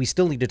Itza that we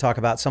still need to talk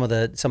about some of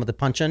the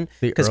punchin'.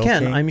 Because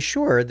Ken, King. I'm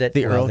sure that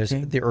Earl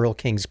King. the Earl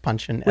King's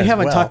punchin'. We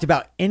haven't talked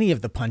about any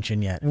of the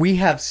punchin' yet. We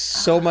have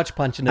so much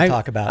punchin' to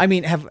talk about. I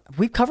mean,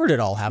 we covered it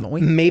all, haven't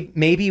we?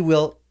 Maybe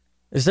we'll.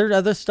 Is there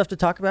other stuff to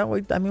talk about?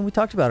 We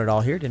talked about it all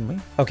here, didn't we?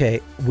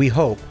 Okay, we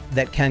hope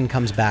that Ken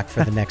comes back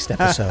for the next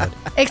episode.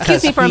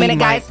 Excuse me for a minute,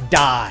 guys.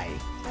 Die.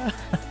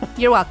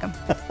 You're welcome.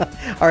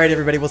 All right,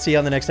 everybody. We'll see you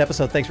on the next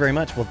episode. Thanks very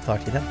much. We'll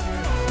talk to you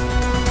then.